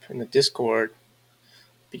crap in the Discord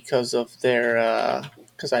because of their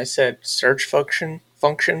because I said search function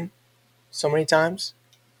so many times.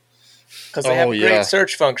 Because they have a great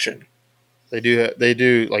search function. They do.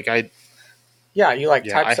 Like you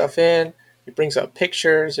type stuff in. It brings up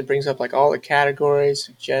pictures. It brings up like all the categories,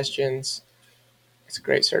 suggestions. It's a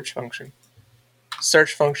great search function.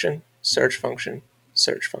 Search function. Search function.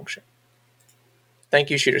 Search function. Thank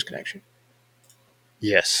you, Shooters Connection.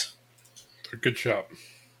 Yes. Good job.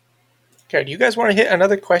 Okay, do you guys want to hit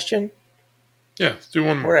another question? Yeah, let's do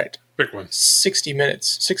one more. All right. Pick one. 60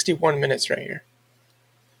 minutes. 61 minutes right here.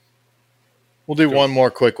 We'll do one more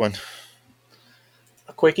quick one.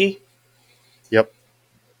 A quickie? Yep.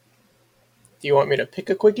 Do you want me to pick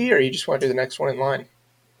a quickie, or you just want to do the next one in line?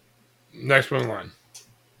 Next one in line.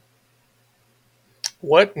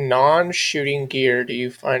 What non-shooting gear do you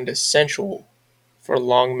find essential for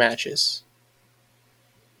long matches?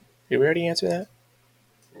 Did we already answer that?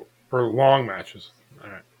 For long matches. All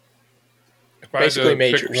right. Basically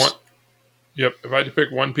majors. If I had to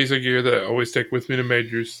pick one piece of gear that I always take with me to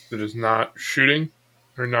majors that is not shooting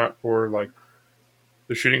or not for like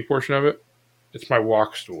the shooting portion of it, it's my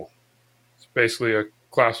walk stool. It's basically a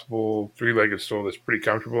collapsible 3-legged stool that's pretty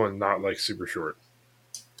comfortable and not like super short.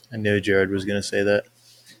 I knew Jared was going to say that.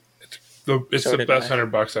 It's the best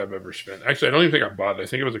 $100 I've ever spent. Actually, I don't even think I bought it. I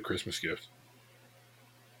think it was a Christmas gift.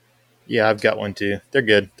 Yeah, I've got one too. They're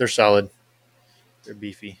good. They're solid. They're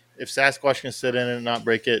beefy. If Sasquatch can sit in it and not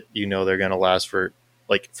break it, you know they're going to last for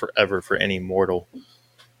like forever for any mortal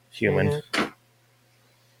human.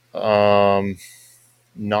 Mm-hmm.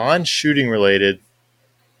 Non-shooting related.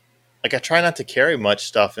 Like I try not to carry much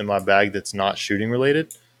stuff in my bag that's not shooting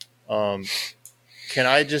related. Can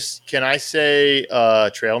I say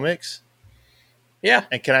trail mix? Yeah.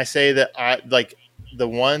 And can I say that I like the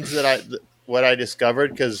ones that what I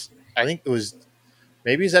discovered, because I think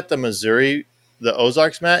maybe it's at the Missouri, the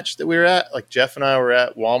Ozarks match that we were at. Like Jeff and I were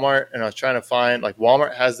at Walmart, and I was trying to find, like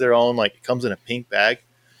Walmart has their own, like it comes in a pink bag,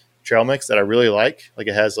 trail mix that I really like. Like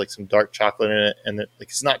it has like some dark chocolate in it, and like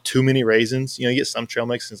it's not too many raisins. You know, you get some trail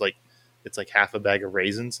mix and it's like half a bag of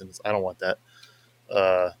raisins, and I don't want that.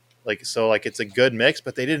 It's a good mix,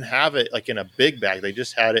 but they didn't have it like in a big bag. They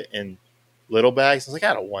just had it in little bags. I was like,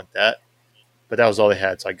 I don't want that. But that was all they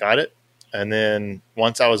had. So I got it. And then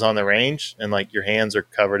once I was on the range and like your hands are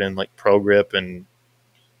covered in like pro grip and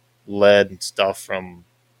lead and stuff from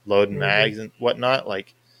loading mags and whatnot,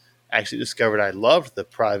 like I actually discovered I loved the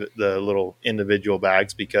little individual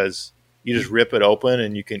bags because you just rip it open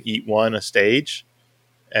and you can eat one a stage.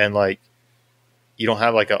 And like, you don't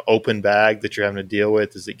have like an open bag that you're having to deal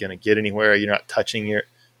with. Is it going to get anywhere? You're not touching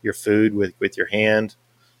your food with your hand.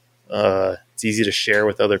 It's easy to share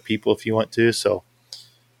with other people if you want to. So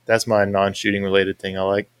that's my non-shooting related thing I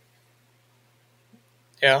like.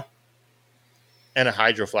 Yeah. And a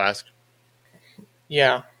hydro flask.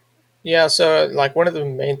 Yeah. Yeah. So like one of the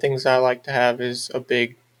main things I like to have is a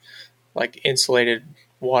big like insulated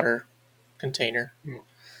water container.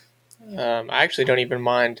 I actually don't even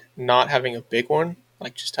mind not having a big one,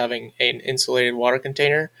 like just having an insulated water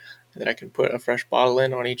container that I can put a fresh bottle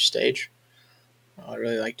in on each stage. I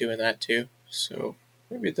really like doing that too. So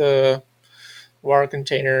maybe the water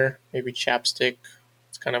container, maybe chapstick.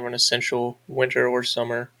 It's kind of an essential winter or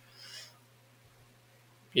summer.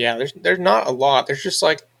 Yeah, there's not a lot. There's just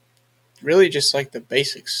like really just like the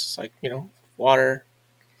basics. It's like, water,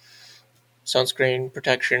 sunscreen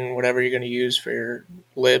protection, whatever you're going to use for your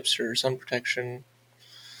lips or sun protection,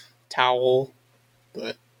 towel.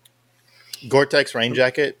 But Gore-Tex rain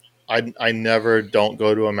jacket. I never don't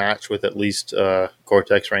go to a match with at least a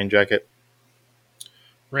Gore-Tex rain jacket.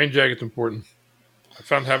 Rain jacket's important. I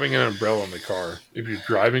found having an umbrella in the car if you're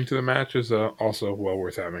driving to the match is also well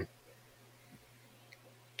worth having.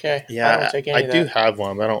 Okay. Yeah, I do have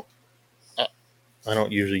one, but I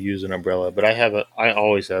don't usually use an umbrella, but I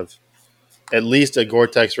always have at least a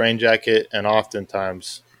Gore-Tex rain jacket and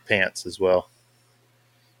oftentimes pants as well.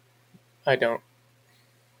 I don't.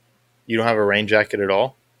 You don't have a rain jacket at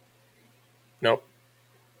all? Nope.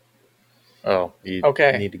 Oh, you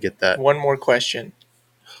Okay. need to get that. One more question.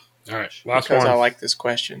 All right, last Because one. I like this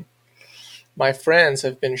question. My friends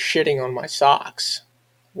have been shitting on my socks.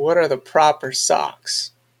 What are the proper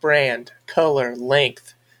socks, brand, color,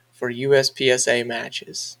 length for USPSA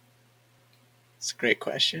matches? It's a great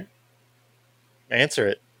question. Answer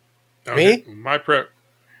it. Okay,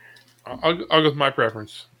 I'll go with my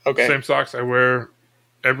preference. Okay. Same socks I wear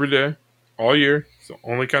every day, all year. It's the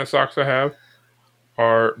only kind of socks I have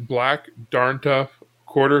are black, darn tough,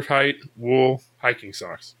 quarter height wool hiking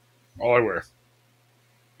socks. All I wear.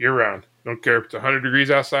 Year round. Don't care if it's 100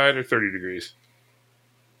 degrees outside or 30 degrees.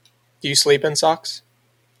 Do you sleep in socks?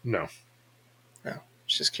 No. No.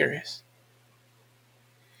 Just curious.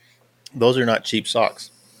 Those are not cheap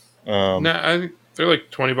socks. I think they're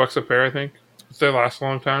like $20 a pair, I think. They last a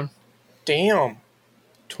long time. Damn.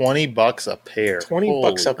 $20 a pair.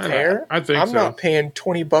 $20 a Holy- pair? I think I'm so. not paying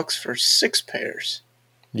 $20 for 6 pairs.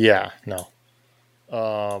 Yeah, no.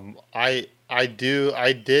 I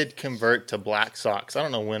did convert to black socks. I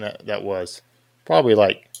don't know when that was. Probably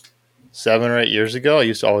like 7 or 8 years ago. I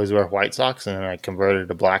used to always wear white socks, and then I converted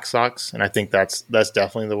to black socks, and I think that's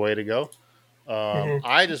definitely the way to go.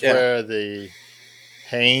 I just wear the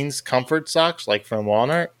Hanes Comfort socks, like from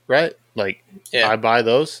Walmart, right? Like I buy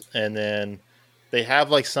those, and then they have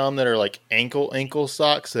like some that are like ankle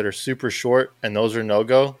socks that are super short, and those are no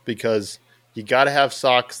go because you got to have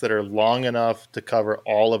socks that are long enough to cover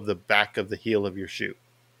all of the back of the heel of your shoe.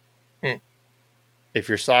 If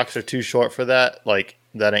your socks are too short for that, like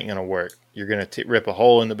that ain't gonna work. You're gonna rip a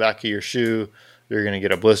hole in the back of your shoe. You're gonna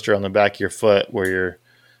get a blister on the back of your foot where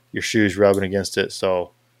your shoe's rubbing against it.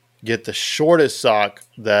 So get the shortest sock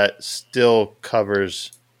that still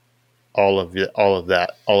covers all of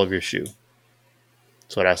your shoe.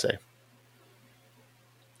 That's what I say.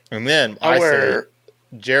 And then I say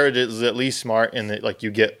Jared is at least smart in that, like,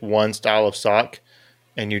 you get one style of sock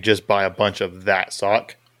and you just buy a bunch of that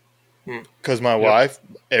sock. Because my wife,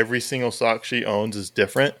 every single sock she owns is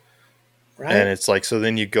different. Right. And it's like, so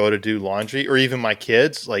then you go to do laundry, or even my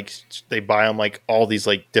kids, like they buy them like all these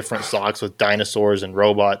like different socks with dinosaurs and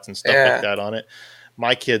robots and stuff like that on it.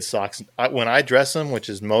 My kids' socks, when I dress them, which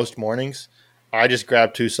is most mornings, I just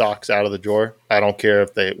grab 2 socks out of the drawer. I don't care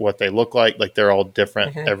what they look like. Like they're all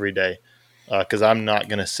different every day. Because I'm not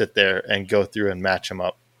going to sit there and go through and match them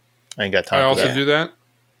up. I ain't got time for that. I also do that.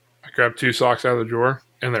 I grab 2 socks out of the drawer,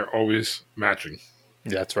 and they're always matching.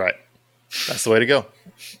 That's right. That's the way to go.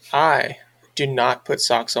 I do not put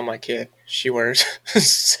socks on my kid. She wears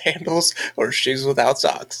sandals or shoes without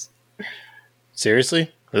socks.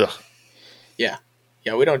 Seriously? Ugh. Yeah.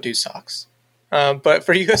 Yeah, we don't do socks. But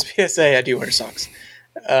for USPSA, I do wear socks.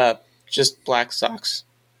 Just black socks.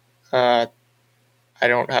 I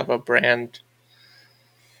don't have a brand.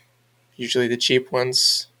 Usually the cheap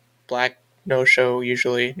ones. Black no-show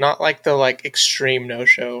usually. Not like the like extreme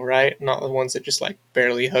no-show, right? Not the ones that just like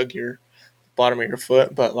barely hug your bottom of your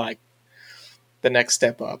foot, but like the next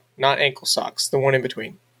step up. Not ankle socks, the one in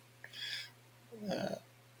between.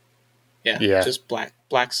 Just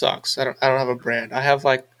black socks. I don't have a brand. I have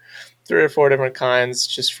like 3 or 4 different kinds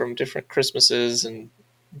just from different Christmases and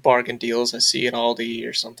bargain deals I see at Aldi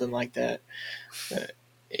or something like that.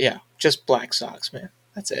 Just black socks, man.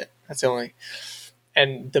 That's it. That's the only.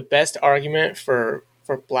 And the best argument for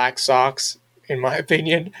black socks, in my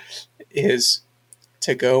opinion, is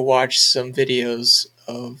to go watch some videos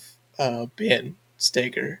of Ben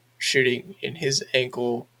Steger shooting in his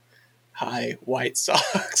ankle-high white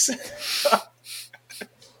socks.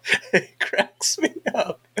 It cracks me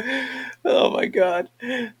up. Oh, my God.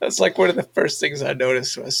 That's like one of the first things I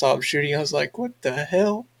noticed when I saw him shooting. I was like, what the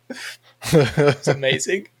hell? It's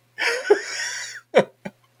amazing.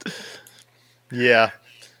 Yeah,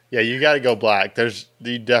 you got to go black.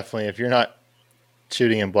 You definitely, if you're not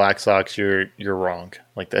shooting in black socks, you're wrong.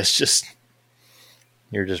 Like that's just,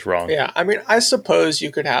 you're just wrong. Yeah, I mean, I suppose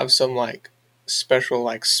you could have some like special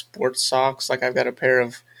like sports socks. Like I've got a pair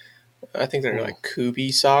of, I think they're like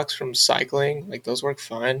Kubi socks from cycling. Like those work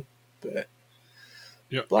fine, but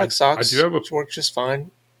black socks work just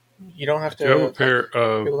fine. You don't have to. I do have a pair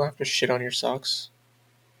of. People don't have to shit on your socks.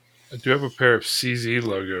 I do have a pair of CZ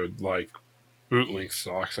logoed like boot length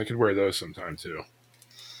socks. I could wear those sometime too.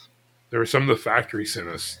 There were some of the factory sent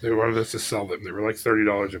us. They wanted us to sell them. They were like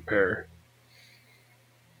 $30 a pair.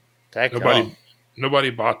 Nobody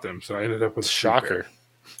bought them, so I ended up with a shocker.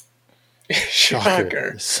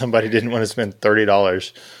 Shocker. Somebody didn't want to spend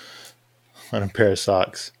 $30 on a pair of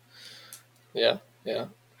socks. Yeah.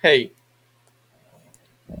 Hey,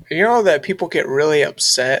 you know that people get really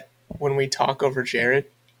upset when we talk over Jared?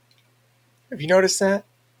 Have you noticed that?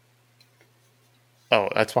 Oh,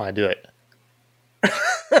 that's why I do it.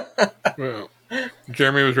 Well,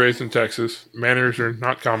 Jeremy was raised in Texas. Manners are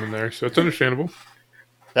not common there, so it's understandable.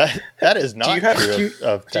 That is not true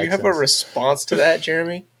of do you have a Texans. response to that,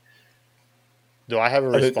 Jeremy? Do I have a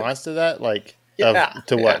response to that? Like, Yeah,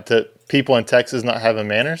 what? To people in Texas not having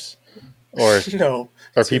manners? Or no.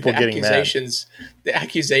 Or people getting mad? The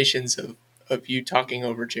accusations of you talking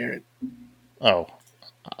over Jared. Oh,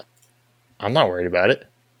 I'm not worried about it.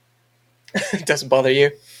 It doesn't bother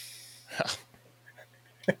you?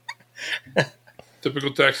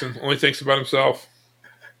 Typical Texan. Only thinks about himself.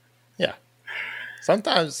 Yeah.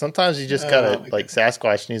 Sometimes you just gotta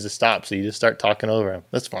Sasquatch needs to stop, so you just start talking over him.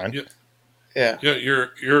 That's fine. Yeah.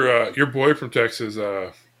 Your boy from Texas,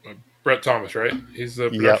 Brett Thomas, right? He's the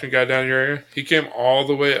production guy down in your area. He came all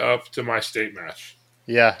the way up to my state match.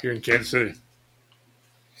 Yeah. Here in Kansas City.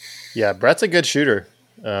 Yeah, Brett's a good shooter.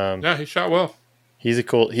 Yeah, he shot well. He's a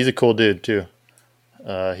cool dude too.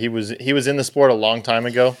 He was in the sport a long time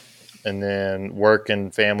ago, and then work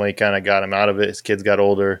and family kind of got him out of it. His kids got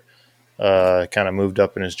older, kind of moved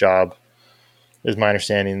up in his job. Is my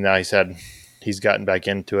understanding. Now he's gotten back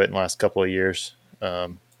into it in the last couple of years.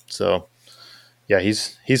 So yeah,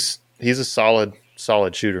 he's a solid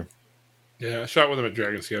shooter. Yeah, I shot with him at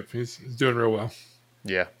Dragon Skip. He's doing real well.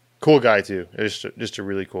 Yeah, cool guy too. Just a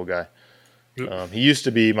really cool guy. He used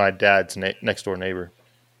to be my dad's next door neighbor.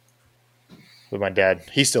 But my dad,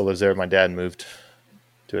 he still lives there. My dad moved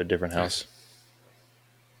to a different house.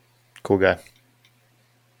 Cool guy.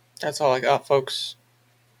 That's all I got, folks.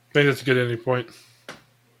 I think that's a good ending point.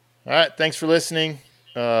 All right, thanks for listening.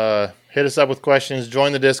 Hit us up with questions.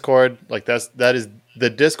 Join the Discord. The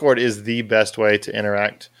Discord is the best way to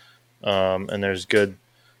interact. And there's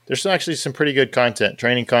actually some pretty good content,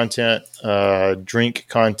 training content, drink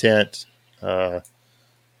content,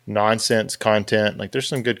 nonsense content. Like there's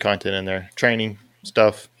some good content in there, training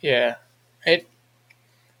stuff. Yeah. I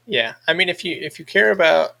mean, if you care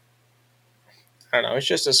about, I don't know, it's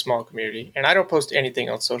just a small community, and I don't post anything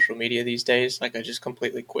on social media these days. Like I just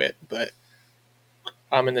completely quit, but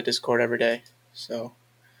I'm in the Discord every day. So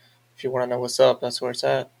if you want to know what's up, that's where it's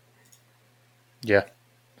at. Yeah.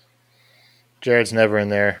 Jared's never in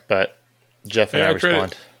there, but Jeff and I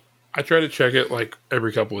respond. I try to check it like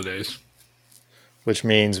every couple of days. Which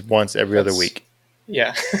means once every other week.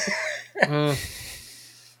 Yeah.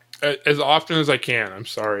 As often as I can. I'm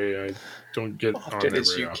sorry, I don't get often on there as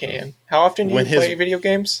very you often. can. How often do you play video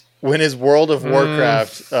games? When his World of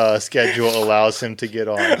Warcraft schedule allows him to get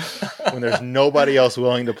on. When there's nobody else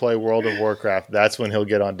willing to play World of Warcraft, that's when he'll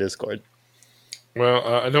get on Discord. Well,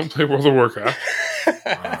 I don't play World of Warcraft,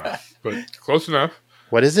 but close enough.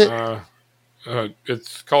 What is it?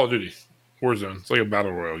 It's Call of Duty Warzone. It's like a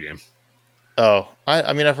battle royale game. Oh,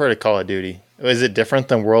 I mean, I've heard of Call of Duty. Is it different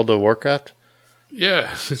than World of Warcraft?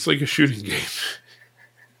 Yeah, it's like a shooting game.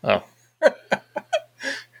 Oh.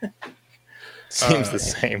 Seems the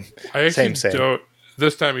same. I actually same. don't.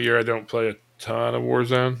 This time of year, I don't play a ton of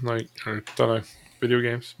Warzone, or a ton of video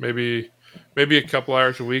games. Maybe a couple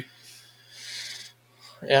hours a week.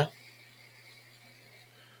 Yeah.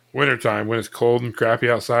 Wintertime, when it's cold and crappy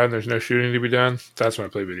outside and there's no shooting to be done, that's when I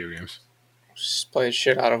play video games. Just play the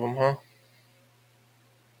shit out of them, huh?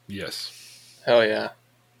 Yes. Hell yeah.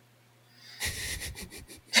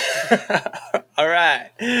 All right.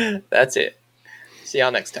 That's it. See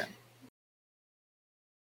y'all next time.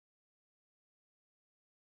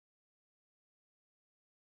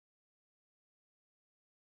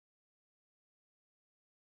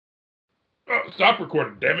 Oh, stop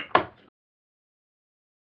recording, damn it.